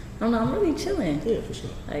cool. I don't know, I'm really chilling. Yeah, for sure.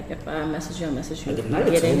 Like if I message you, I message you. Like, If if we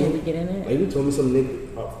Naya get in told it, me- we get in Like it. you told me some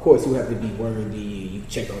nigga, of course you have to be worthy. You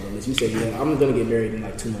checked all the list. You said, yeah, I'm gonna get married in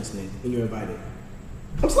like 2 months, nigga, and you're invited.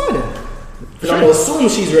 I'm sliding. Because I'm gonna assume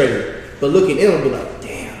she's ready. But looking in, I'll be like,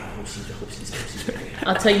 damn, I hope she's ready.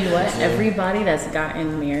 I'll tell you what, everybody that's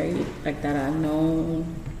gotten married, like that I know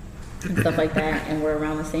and stuff like that, and we're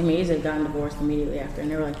around the same age, they've gotten divorced immediately after, and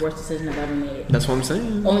they were like, worst decision I've ever made. That's what I'm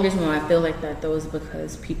saying. Only reason why I feel like that though is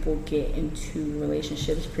because people get into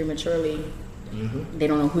relationships prematurely. They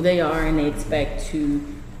don't know who they are, and they expect to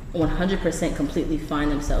 100% completely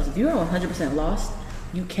find themselves. If you are 100% lost,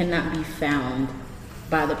 you cannot be found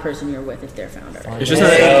by the person you're with if they're found already. It's just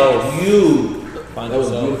not. Hey, you. Find That was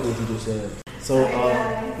yourself. beautiful what you just said. So,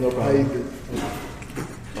 no How you problem. do?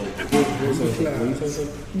 What you saying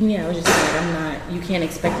something? Yeah, I was just saying, I'm not. You can't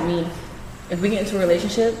expect me. If we get into a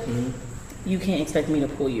relationship, you can't expect me to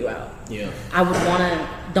pull you out. Yeah. I would want to.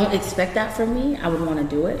 Don't expect that from me. I would want to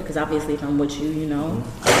do it because obviously, if I'm with you, you know,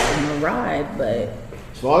 I'm gonna ride. But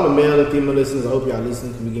So all the male and female listeners, I hope y'all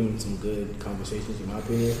listen. We giving some good conversations, in my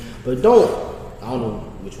opinion. But don't. I don't know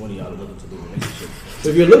which one of y'all are looking to be in a relationship. So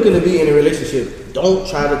if you're looking to be in a relationship, don't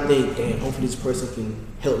try to think, damn, hopefully this person can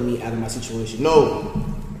help me out of my situation. No.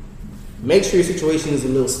 Make sure your situation is a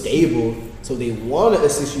little stable. So they want to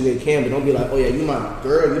assist you, they can, but don't be like, oh yeah, you my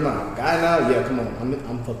girl, you my guy now. Yeah, come on,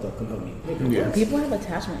 I'm fucked up. Come help me. Yeah. people have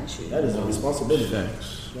attachment issues. That is a responsibility.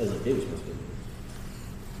 Facts. That is a big responsibility.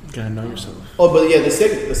 Gotta know yourself. Oh, but yeah, the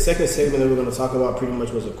second segment that we're going to talk about pretty much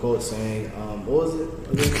was a quote saying, what was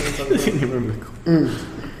it? You remember?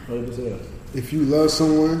 What did it say? If you love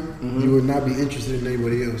someone, you would not be interested in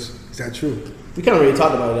anybody else. Is that true? We kind of already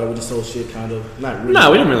talked about that with this whole shit, kind of. Not really. Nah,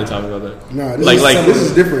 we didn't really talk about that. No, this Like- is this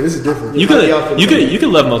is different. This is different. You How do y'all feel you could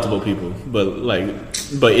love multiple people, but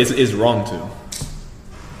it's wrong to.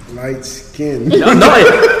 Light skin.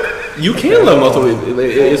 You can love multiple people.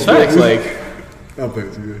 It's facts. Like I'll pay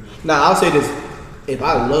it to you. Now, I'll say this. If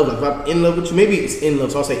I love, like, if I'm in love with you, maybe it's in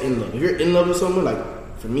love, so I'll say in love. If you're in love with someone,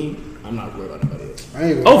 like, for me, I'm not worried about anybody else. I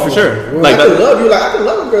ain't gonna for sure. Well, Like I can love you, like, I can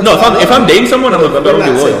love a girl. No, if I'm dating someone, I'm But gonna we're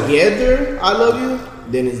be not loyal. together, I love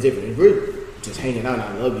you, then it's different. If we're just hanging out and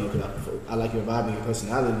I love you because I like your vibe and your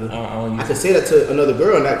personality, I could say that to another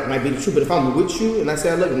girl and that might be the truth. But if I'm with you and I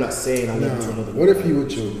say I love you, I'm not saying I love you to another what girl. if you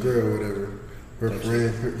with your girl or whatever? Her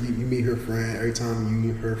friend, you meet her friend every time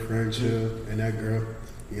you meet her friend chill and that girl,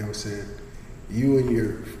 you know what I'm saying? You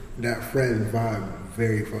and that friend vibe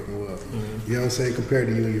very fucking well. You know what I'm saying? Compared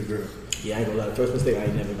to you and your girl. Yeah, I ain't gonna lie. The first mistake, I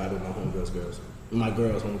ain't never vibe with my homegirls, girls. My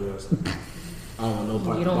girls, homegirls. I don't want no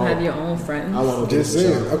part. You don't have your own friends. I want no Just business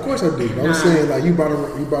with saying. y'all. Of course I do. But I'm Nah. saying like you brought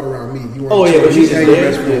around me. You weren't Oh yeah, but you she's just ain't your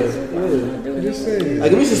there. best friend. Yeah. I'm just saying.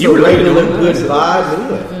 Like if we just You some were regular doing good that. vibes,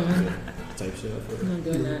 then yeah. Type shit. I feel. I'm not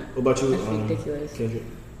doing that. What about you? That's ridiculous. Kendrick?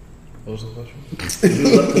 What was the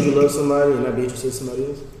question? Could you love somebody and not be interested in somebody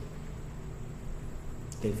else?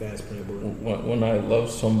 Think fast, play boy. When I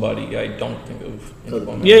love somebody, I don't think of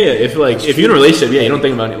anyone. Yeah. If you're in a relationship, yeah, you don't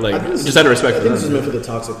think about it. Like I think this just out of respect I for think this is them. meant for the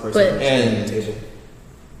toxic person. But- at the table.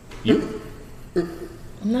 You?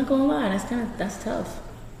 I'm not gonna lie, that's tough.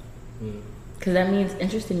 Because that means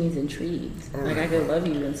interested means intrigued. Like I could love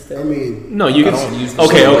you and still. I mean, No, you I can. don't use the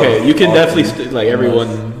Okay, same okay. You can word definitely often. like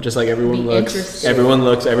everyone. Just like everyone Be looks. interested.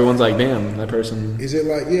 Everyone's like, damn, that person. is it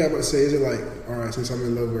like I'm about to say, is it like, all right, since I'm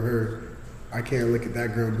in love with her, I can't look at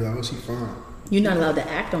that girl and be like, oh, she fine. You're not allowed to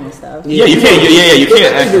act on stuff. Yeah, you can't. Yeah, you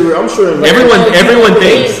can't. Let's Act. be real, I'm sure Everyone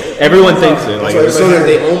thinks it. That's Like, why everybody has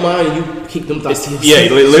their own mind and you keep them thoughts to yourself.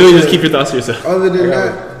 yeah, literally just keep your thoughts to yourself. Other than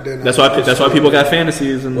that, then That's why people got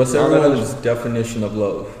fantasies and. What's all that other everyone's definition of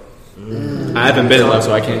love? shit. I haven't been in love,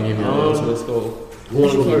 so I can't give you. So let's go.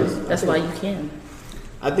 Yes, you can. That's why you can.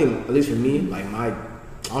 I think, at least for me, like I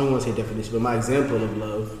don't even want to say definition, but my example of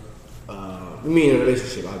love, me in a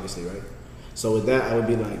relationship, obviously, right? So with that, I would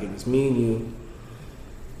be like, if it's me and you,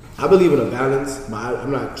 I believe in a balance, but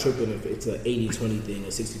I'm not tripping if it's an 80-20 thing, a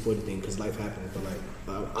 60-40 thing, because life happens. But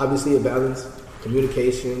like, obviously a balance,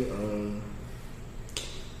 communication.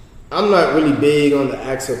 I'm not really big on the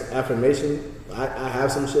acts of affirmation. I have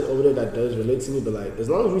some shit over there that does relate to me, but like, as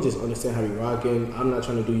long as we just understand how we rocking, I'm not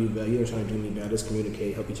trying to do you bad, you're not trying to do me bad. Just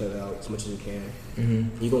communicate, help each other out as much as you can.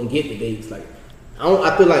 Mm-hmm. You're gonna get the dates. Like,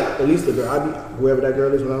 I feel like at least the girl, whoever that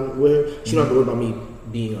girl is when I'm with her, she don't have to worry about me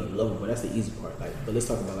being unlovable. That's the easy part. Like, but let's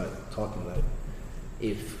talk about like talking. Like,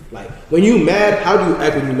 if like when you mad, how do you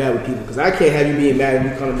act when you mad with people? Because I can't have you being mad and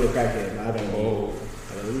you calling me a crackhead. Like, I gotta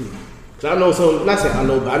leave. Because I know some. Not saying I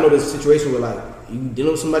know, but I know there's a situation where like you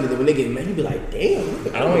dealing with somebody that when they get mad, you be like, damn.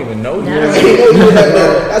 I don't even know you.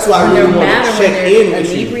 That's why I really want to check in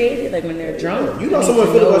with you. Inebriated, like when they're drunk. You know someone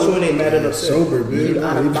feel about you when they mad and upset. Sober, bitch. You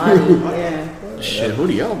out of body. Yeah. Shit, who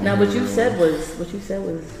do y'all? Now what you said was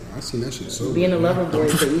I seen that shit sober. being a lover boy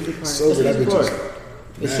is the easy part. Sober, that bitch is.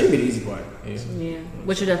 It should be the easy part. Yeah.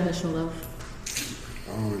 What's your definition of love?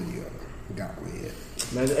 I don't got one yet.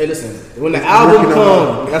 Man, hey, listen. When the album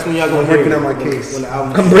comes, that's when y'all gonna breaking hear down it. my case. When the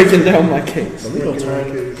album I'm breaking down my case. we gonna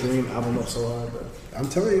turn Dream album up so hard, bro. I'm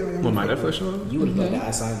telling you. What my definition of? You would have thought that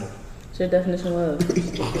I signed her. What's your definition of love?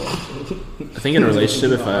 I think in a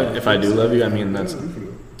relationship, if I do love you, I mean that's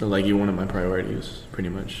like you're one of my priorities, pretty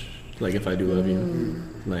much. Like if I do love you,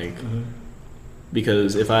 like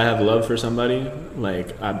because if I have love for somebody,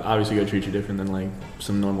 like I'm obviously gonna treat you different than like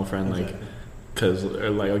some normal friend, like because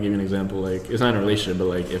like I'll give you an example, like it's not in a relationship, but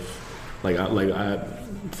like if like I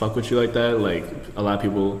fuck with you like that, like a lot of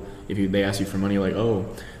people if they ask you for money, like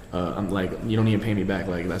I'm like you don't need to pay me back,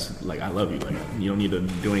 like that's like I love you, like you don't need to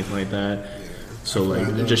do anything like that. So like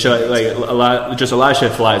just show, like a lot of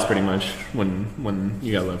shit flies pretty much when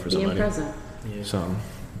you got love for somebody. Being present. Yeah. So,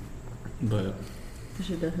 but What's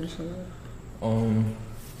your definition of love?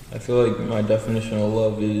 I feel like my definition of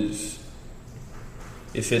love is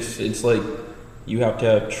if it's like you have to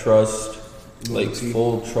have trust, loyalty. Like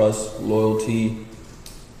full trust, loyalty.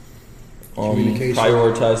 Communication.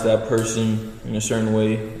 Prioritize that person in a certain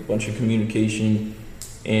way, a bunch of communication,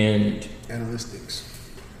 and Analytics.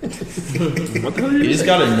 what the hell you just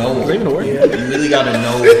gotta know. Is that even a word? Yeah. You really gotta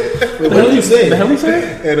know. Wait, what did you say? The hell you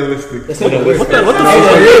say? Analytics. That's not a word. What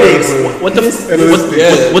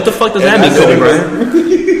the fuck does that mean, Kobe Bryant?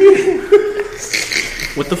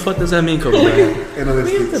 What the fuck does that mean, Kobe Bryant?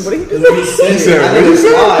 Analytics. What are you doing? I let it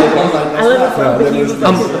slide.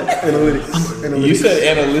 Analytics. You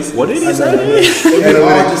said analytics. What did he say?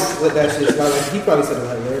 Just let that shit slide. Like, he probably said the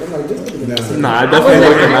right word. I'm like, this Nah, I definitely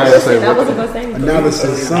looked at Naya and said, I wasn't gonna say anything.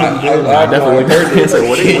 Analysis. Something. I definitely looked at her and said,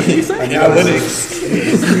 what did he say? Analysis.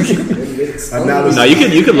 No,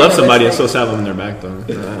 you could love somebody and still stab them in their back though. I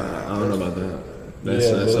don't know about that. That's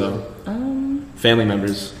family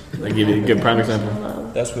members. Like give you a good prime example.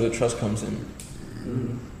 That's where the trust comes in.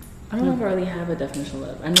 I don't know if I really have a definition of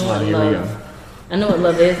love. I know Oh, what here we love. go. I know what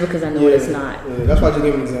love is because I know what it's not. Yeah, that's why I just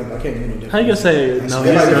gave an example. I can't give you no definition. How you gonna say no?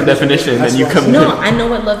 Here's your definition, and then you come. No, I know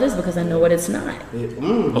what love is because I know what it's not.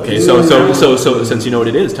 Okay, so since you know what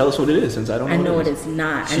it is, tell us what it is. Since I don't know. I know what it's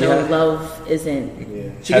not. I know love isn't.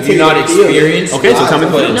 Yeah. Have you not experienced? Okay, so tell me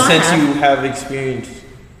But No, I since have. you have experienced,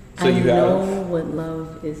 so I you know have. what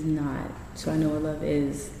love is not. So I know what love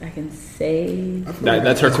is. I can say.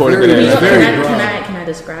 That's her quarter. very- You know, It's very can I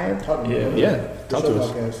describe Yeah, talk to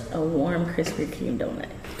us. a warm Krispy Kreme donut?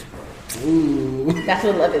 Ooh. That's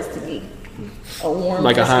what love is to me. A warm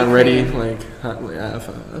Like a Krispy hot and ready, Kreme. like hot,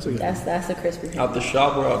 that's what That's a Krispy Kreme. Out the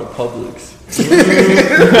shop or out of Publix?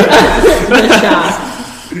 The shop.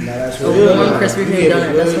 That's A warm Krispy Kreme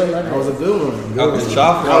donut. That's what love That was is. a good one. Out the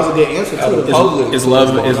shop. That was a good answer Out of too. Publix. Is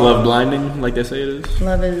love blinding like they say it is?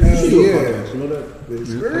 Love You is. do a Yeah. podcast, you know that? It's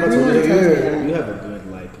I'm very not telling you good. that. Yeah. You have a good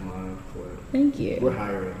mind for it. Thank you. We're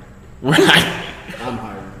hiring. Right. I'm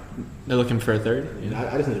hiring. They're looking for a third. And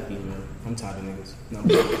I just need a female. I'm tired of niggas. No.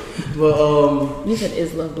 But You said,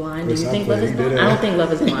 is love blind? Do you Yes, I think love thought is you did blind? that. I don't think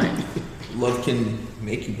love is blind. Love can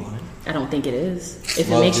make you blind. I don't think it is. If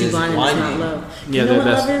Love it makes you is blind, then it's not blinding. love. Yeah, You know what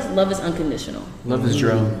that's- love is? Love is unconditional. Love is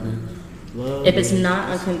drill. love. If it's not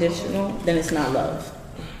unconditional, then it's not love.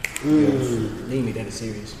 They made that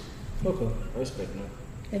serious. Okay, I respect that.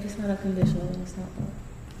 If it's not unconditional, then it's not love.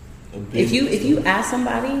 A big- If you ask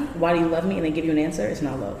somebody why do you love me and they give you an answer, it's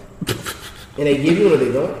not love. And they give you or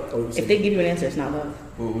they don't? Or you If say- they give you an answer, it's not love.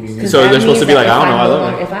 What do you mean? 'Cause So that they're supposed to means be like, that I don't if know, I no love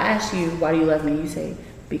longer- you. If I ask you why do you love me, you say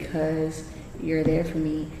because you're there for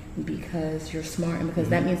me, because you're smart, and because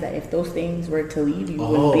that means that if those things were to leave, you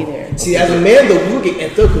wouldn't be there. See, as a man, though, you would get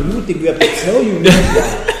ethical. You would think we have to tell you.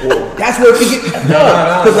 That's where it can get.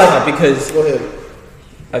 Nah, because Go ahead.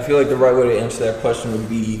 I feel like the right way to answer that question would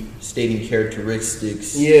be stating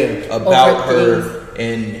characteristics Yeah. about Over her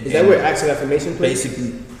and Is that where acts of affirmation plays?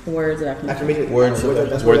 basically Words of affirmation. Affirmation. Words of-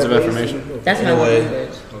 that's words where of that plays? affirmation? That's In my a love way.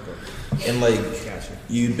 language. Okay. and like Gotcha.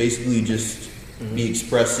 you basically just be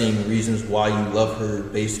expressing reasons why you love her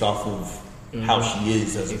based off of how she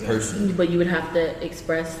is as a person. But you would have to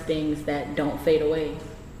express things that don't fade away.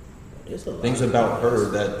 There's a lot Things of about her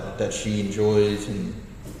that she enjoys and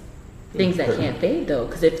Things that her- can't fade though,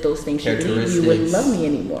 because if those things should leave, you wouldn't love me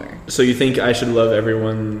anymore. So you think I should love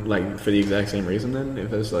everyone like for the exact same reason then?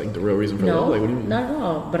 If that's like the real reason for No, love? Like, what do you mean? not at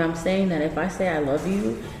all. But I'm saying that if I say I love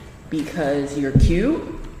you because you're cute,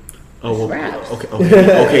 Oh, well, Raps.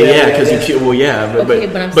 okay, yeah, because you cute. Well, yeah, but Okay,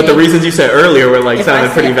 but I'm the saying- reasons you said earlier were like if sounded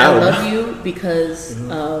I pretty say valid. I love you because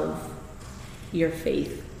of your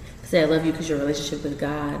faith, I say I love you because your relationship with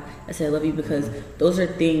God. I say I love you because those are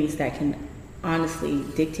things that can honestly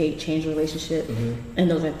dictate, change a relationship, and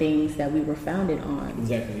those are things that we were founded on.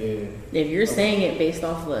 Exactly. Yeah. If you're saying it based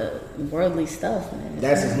off of worldly stuff, man, it's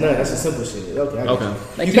That's not- just none. That's a simple shit. Okay. I get Okay. you.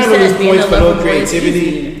 Like you you kind of said, lose being points a for no lover boy is creativity,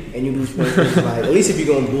 easy. and you lose points for like at least if you're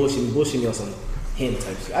going bullshit me on some hint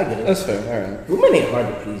type shit. I get it. That's fair. All right. Women ain't hard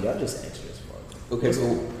to please. Y'all just extra as fuck. Okay,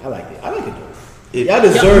 so I like it. I like it though. Y'all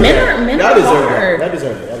deserve men that. are- men Y'all are deserve hard. that. Y'all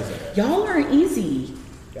deserve it. Y'all deserve that. Y'all aren't easy.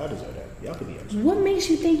 Y'all deserve that. Y'all could be extra. What makes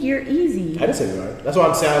you think you're easy? I didn't say you're right. That's why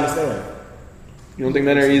I'm saying I understand. You don't think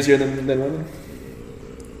men are easier than women?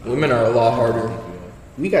 women are a lot harder.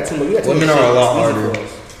 We got too much. We got too Women much are a shit lot that's easy harder. for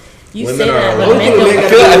us. You Women say are that, a but lot- men Only thing don't. men I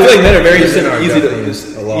feel like men are very Women are easy definitely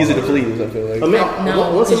a lot to harder. please. I feel like. I mean,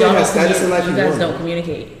 No, once a because man y'all has status in life, you you guys won. don't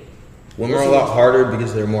communicate. Women are a lot harder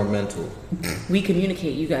because they're more mental. We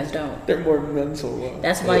communicate. You guys don't. They're more mental.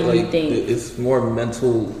 That's why you Like, think it's more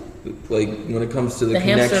mental. Like when it comes to the the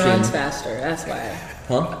hamster connection. runs faster. That's why.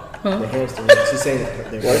 Huh? The hamster. She's saying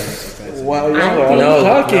that they're fast. Wow, I y'all are think- No,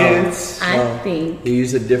 pockets. I think You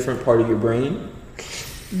use a different part of your brain.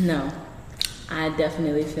 no. I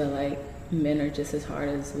definitely feel like men are just as hard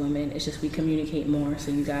as women. It's just we communicate more,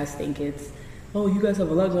 so you guys think it's, oh, you guys have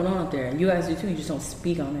a lot going on out there, and you guys do too. You just don't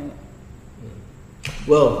speak on it.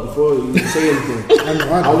 Well, before you say anything,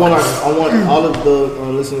 I want all of the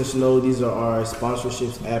listeners to know these are our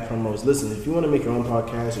sponsorships, ad promos. Listen, if you want to make your own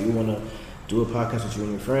podcast, or you want to do a podcast with you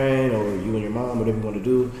and your friend, or you and your mom, whatever you want to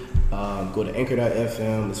do, go to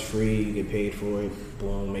Anchor.fm. It's free. You get paid for it.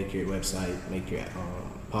 Boom, make your website, make your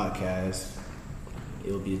podcast.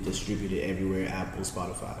 It will be distributed everywhere: Apple,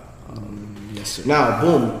 Spotify. Yes, sir. Now,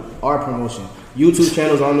 boom, our promotion. YouTube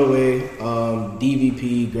channel's on the way.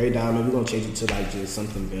 DVP, Great Diamond. We're gonna change it to like just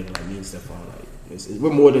something better, like me and Stephon. Like we're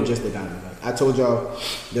more than just the diamond. Like I told y'all,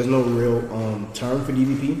 there's no real term for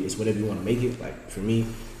DVP. It's whatever you want to make it. Like for me,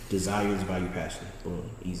 desires, value, passion. Boom,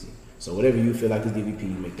 easy. So whatever you feel like is DVP, you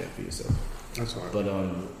make that for yourself. That's hard. But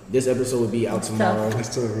this episode will be out tomorrow. That's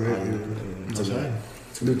still right. Tonight.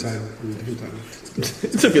 New title. New title.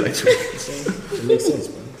 It took me like 2 weeks. It makes sense,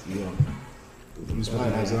 bro. You know. You I supposed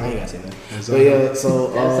ain't to gotta say that. That's But yeah, so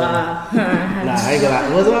That's nah, I ain't gonna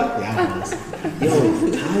lie. Was I? Yeah, I was.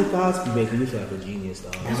 Yo, high thoughts be making me feel like a genius,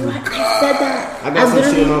 dog. That's why I said that. I got some shit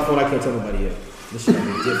on literally- my phone I can't tell nobody yet. This shit be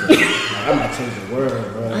different. Like, I might change the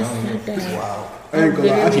world, bro. I I don't know. said that. Wow. I ain't gonna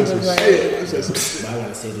lie. I literally said some was like- shit. I said some shit. But I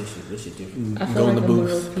gotta say this shit. This shit different. I feel Go in like the I'm booth,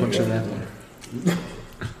 real punch people. in that one.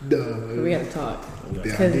 Duh. We gotta talk.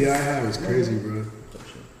 The idea I have is crazy, bro.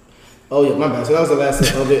 Oh yeah, my bad. So that was the last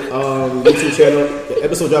of it. YouTube channel. The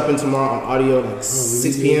episode dropping tomorrow on audio, like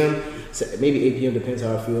 6 p.m. So maybe 8 p.m. depends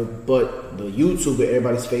how I feel. But the YouTube with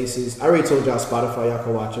everybody's faces. I already told y'all Spotify, y'all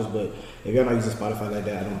can watch us. But if y'all not using Spotify like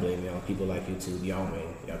that, I don't blame y'all. People like YouTube, y'all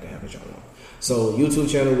win. Y'all can have what y'all want. So YouTube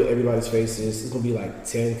channel with everybody's faces. It's gonna be like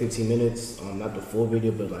 10, 15 minutes. Not the full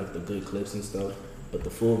video, but like the good clips and stuff. But the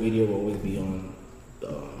full video will always be on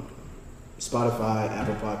Spotify,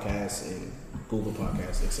 Apple Podcasts, and Google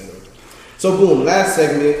Podcasts, etc. So boom, last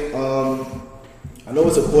segment. I know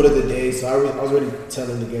it's a quarter of the day, so I was already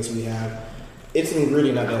telling the guests we have. It's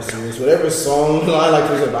really not that serious. Whatever song I like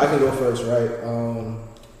to listen, I can go first, right?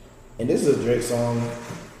 And this is a Drake song,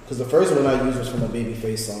 because the first one I used was from a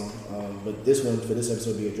Babyface song, but this one for this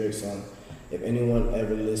episode will be a Drake song. If anyone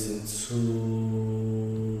ever listened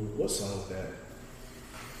to what song is that?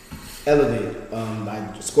 Elevate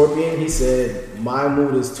by Scorpion. He said, my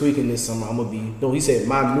mood is tweaking this summer. He said,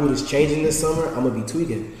 my mood is changing this summer. I'm gonna be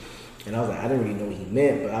tweaking. And I was like, I didn't really know what he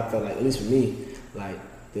meant, but I felt like, at least for me, like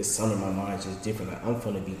this summer my mind's just different. Like I'm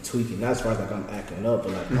gonna be tweaking. Not as far as like I'm acting up,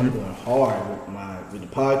 but like I'm going hard with the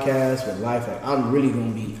podcast, with life. Like I'm really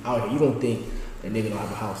gonna be out here. You gonna think a nigga don't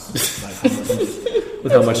have a house. Like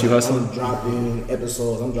With how much you hustling? I'm dropping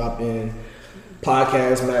episodes, I'm dropping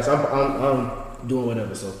podcast match. I'm doing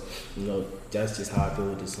whatever. So, that's just how I feel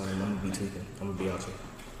with this song. I'm gonna be tweaking. I'm gonna be out here.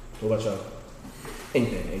 What about y'all?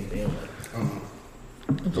 Anything.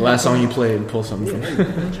 The last song you played, pull something from.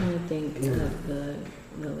 I'm trying to think of the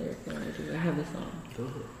lyric. I have a song. Go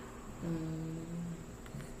ahead.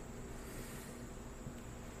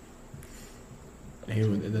 Hey,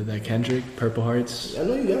 that Kendrick, Purple Hearts. I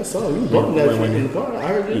know you got a song. You bumping that shit in the car. I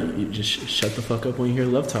heard it. You just shut the fuck up when you hear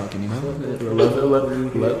love talking, Love.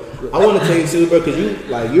 I want to tell you too, bro, because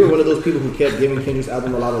you were one of those people who kept giving Kendrick's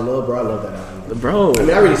album a lot of love, bro. I love that album, bro. I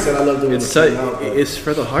mean, I already said I love it. It's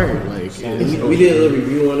for the heart, like. We did a little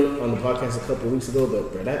review on it on the podcast a couple of weeks ago, but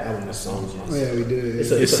bro, that album is so just. Oh yeah, we did.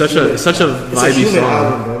 It's such a vibey song.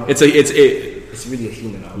 Album, bro. It's really a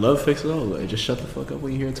human album. Love fixes all. Like, just shut the fuck up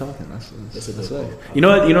when you hear it talking. That's a good it. You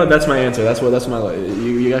know what? That's my answer. That's my.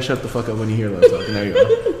 You gotta shut the fuck up when you hear love talking. There you go.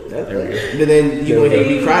 There we go. But then you gonna hear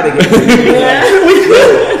me cry again.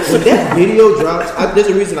 When that video drops, there's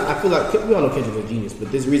a reason. I feel like we all know Kendrick's a genius, but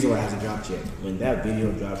there's a reason why it hasn't dropped yet. When that video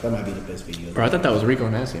drops, that might be the best video. Bro, I thought that was Rico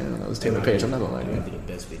Nasty. I know that was Taylor Page. I'm not gonna lie to you. That might be the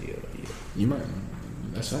best video of the year. You might.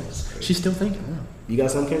 That's nice. She's still thinking. Yeah. You got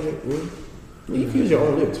some Kendrick? Really? You can use your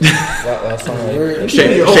own lyrics. Last song,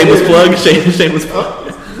 Shameless plug. Shameless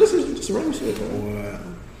plug. This is just random shit, man.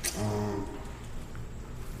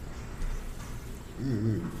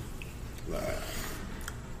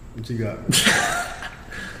 What you got?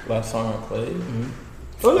 Last song I played.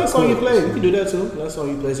 Oh, last song you played. You can do that too. Last song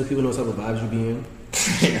you played so people know what type of vibes you be in.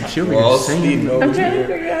 She'll be singing. I'm trying to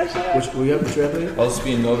figure out shit. What you playing? I was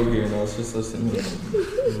speeding over here and I was just listening to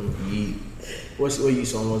Yeet. What you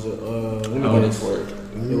song was it? Money Twerk.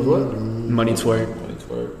 It was what? Money Twerk. Money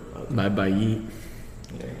Twerk. By Yeet.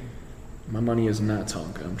 Yeah. My money is not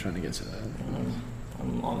Tonka. I'm trying to get to that.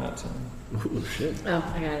 I'm on that time. Ooh, shit. Oh,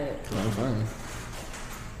 I got it. I'm fine.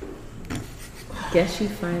 Guess you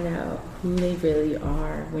find out who they really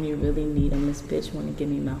are when you really need them. This bitch want to give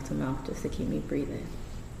me mouth to mouth just to keep me breathing.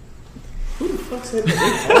 Who the fuck said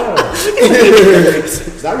that?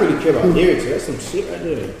 Cause I really care about lyrics. That's some shit right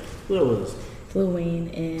there. Who that was? Lil Wayne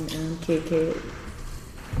and Kid Kid.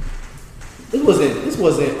 This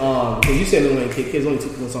wasn't cause you said Lil Wayne Kid Kid's only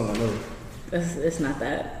one song I know. It's not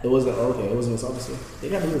that. It wasn't okay, it wasn't a song. They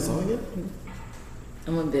got a new song yet?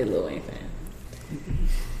 I'm a big Lil Wayne fan.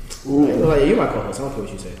 Ooh. Like, you're my co-host. I don't care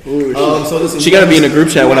what you say. So listen, she got to be in the group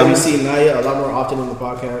chat when I'm. You see Naya a lot more often in the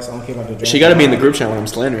podcast. I don't care about the. She got to be in the group chat when I'm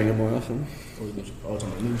slandering her more often.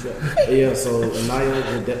 Yeah. So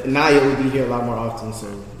Naya will be here a lot more often. So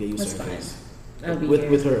get used to her face.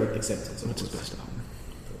 With her acceptance. What's his best album?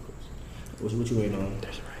 What you waiting on?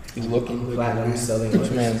 He's looking. Platinum selling.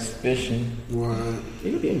 This man's fishing. What?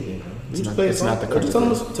 It could be anything. Man. It's not the Just tell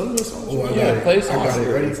them your song. Oh, I play a got song.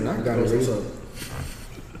 it ready. It's not. I got it ready.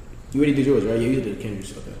 You already did yours, right? Yeah, you did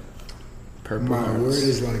Kendrick's. Okay. Purple My Hearts. word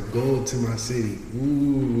is like gold to my city. Ooh.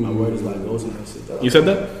 My word is like goes in my city. You said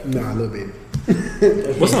that? Nah, little baby.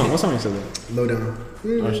 What song you said that? Low down.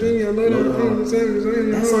 That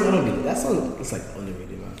song it's like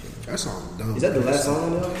underrated in my opinion. That song dumb. Is that the last song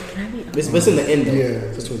on there? Can I be It's in the end though.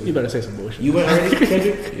 Yeah. You better say some bullshit. You went already,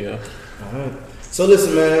 Kendrick? Yeah. Alright. So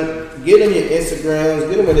listen, man, get them your Instagrams,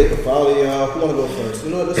 get them where they can follow y'all. Who wanna go first?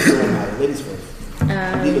 You know what? Let's go on now. Ladies first.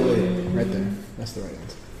 Either way. Right there. That's the right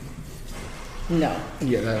answer. No.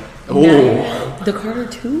 Yeah, that. No. Oh. The Carter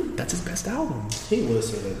 2? That's his best album. He would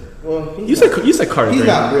say that. Well, You said Carter. he's 3.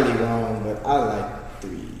 not really wrong, but I like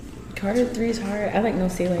 3. Carter 3 is hard. I like No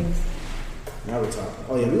Ceilings. Now we're talking.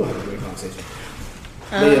 Oh yeah, we will have a great conversation.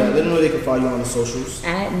 But yeah, let them know they can follow you on the socials.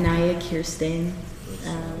 At Naya Kirsten.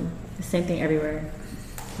 The same thing everywhere.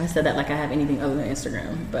 I said that like I have anything other than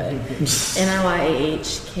Instagram, but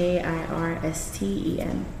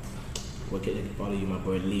NIYAHKIRSTEN. What can they can follow you, my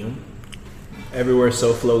boy Liam? Everywhere,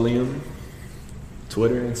 SoFlo Liam.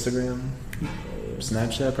 Twitter, Instagram,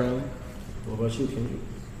 Snapchat, probably. What about you, Kendrick?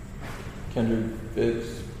 Kendrick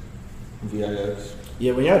Fitz. VIX.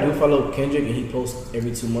 Yeah, when y'all do follow Kendrick and he posts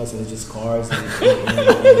every 2 months and it's just cars and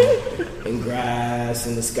grass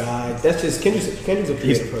and the sky. That's just Kendrick's a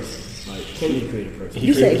creative person. Like Kendrick's a creative person.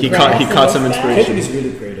 He caught some inspiration. Kendrick is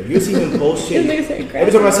really creative. You see him post shit.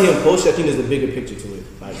 Every time I see him post shit, I think there's a bigger picture to it.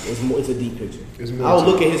 Like it's a deep picture. I'll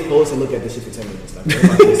look at his post and look at this shit for 10 minutes. Like,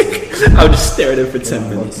 I would just stare at it for 10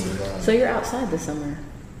 minutes. So you're outside this summer?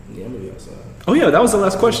 Yeah, I'm gonna be outside. Oh yeah, that was the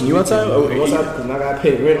last question. You outside? Oh, because I gotta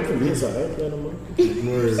pay the rent. I'm gonna be inside. I ain't paying no more.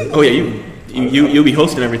 Oh yeah, you'll be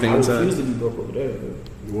hosting everything I inside. refuse to be broke over there.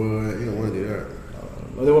 Dude. What? You don't want to do that.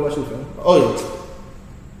 Then what about you, fam? Oh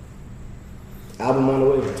yeah. Album on the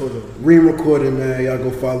way. I told you. Re-recording, man. Y'all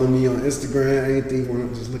go follow me on Instagram. Anything you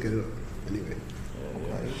want, just look it up. Anyway.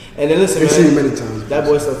 And then listen, They've seen it man. many times. That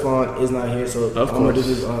boy Stephon is not here, so Of I'm gonna do course.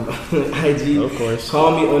 this on IG. Of course.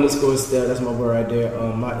 Call me _Steph. That's my boy right there.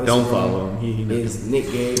 My Instagram Don't follow him. He is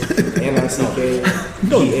Nick Gabe,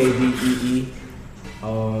 NICKGABEE.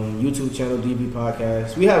 YouTube channel DB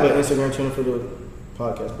Podcast. We have an Instagram channel for the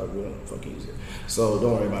podcast, but we don't fucking use it, so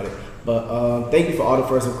don't worry about it. But thank you for all the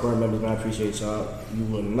first and current members, man. I appreciate y'all. You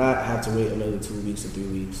will not have to wait another 2 weeks or 3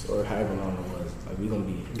 weeks or however long it was. Like we're gonna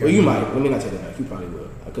be. Well, you might. Let me not take it back. You probably will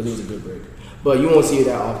because it was a good break. But you won't see it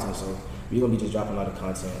that often, so we're gonna be just dropping a lot of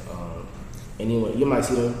content. And you might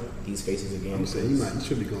see these faces again. I'm saying you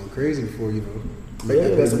should be going crazy before you know. But yeah,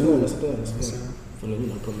 that's a big plan. move. That's a plan. That's a You know plan. For the,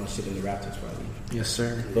 put my shit in the Raptors probably. Yes,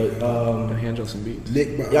 sir. But Gonna hand y'all some beats.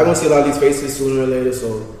 Nick, y'all gonna see a lot of these faces sooner or later,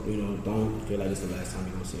 so don't feel like it's the last time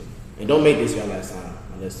you're gonna see them. And don't make this your last time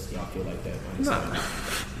unless y'all feel like that. Love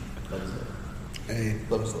is love. Hey,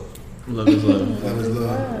 Love is love. Love is love. that was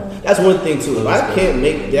love. That's one thing too. If I can't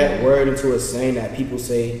make that word into a saying that people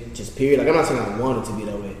say, just period. Like I'm not saying I want it to be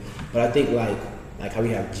that way, but I think like how we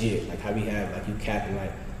have jit, like how we have like you capping,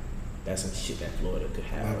 like that's some shit that Florida could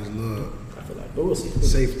have. That was love. I feel like, but we'll see.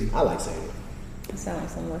 Safety. I like saying it. It sounds like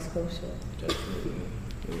some West Coast shit.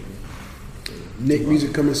 Nick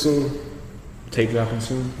music coming soon. Take dropping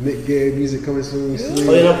soon. Nick Gabe music coming soon.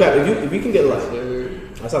 Oh yeah, no cap. If you can get like,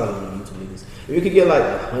 I sound like one of YouTube niggas. If you could get like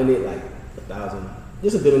 100, like 1,000,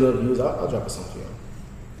 just a good enough views, I'll drop a song for y'all.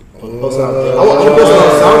 Post it out. I'm gonna post it on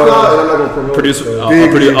SoundCloud, and I'm not gonna promote Produce. it.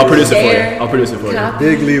 I'll produce it for you. I'll produce it for you. Copy.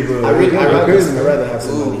 Big Libra. I'd rather have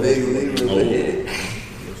somebody.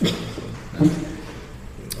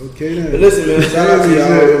 Okay then. But listen, man, shout out to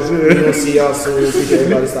y'all. Sure. We're gonna see y'all soon. Appreciate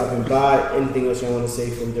everybody stopping by. Anything else y'all want to say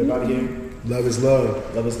from everybody here? Love is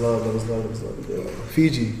love. Love is love. Love is love. Love is love. Good.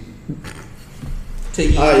 Fiji.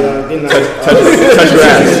 Take All right, y'all. Good night. Touch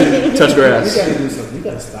grass. Touch You grass. gotta do something. You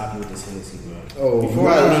gotta stop me with this Hennessy, bro. Oh, Before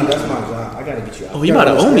I leave, that's my job. I gotta get you out. Oh, he about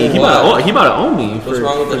to own me. He about to own me. What's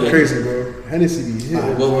wrong with the Henny? Crazy, bro. Hennessy be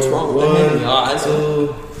hit. What's wrong with the Henny? 1,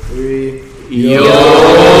 2, 3. Yo.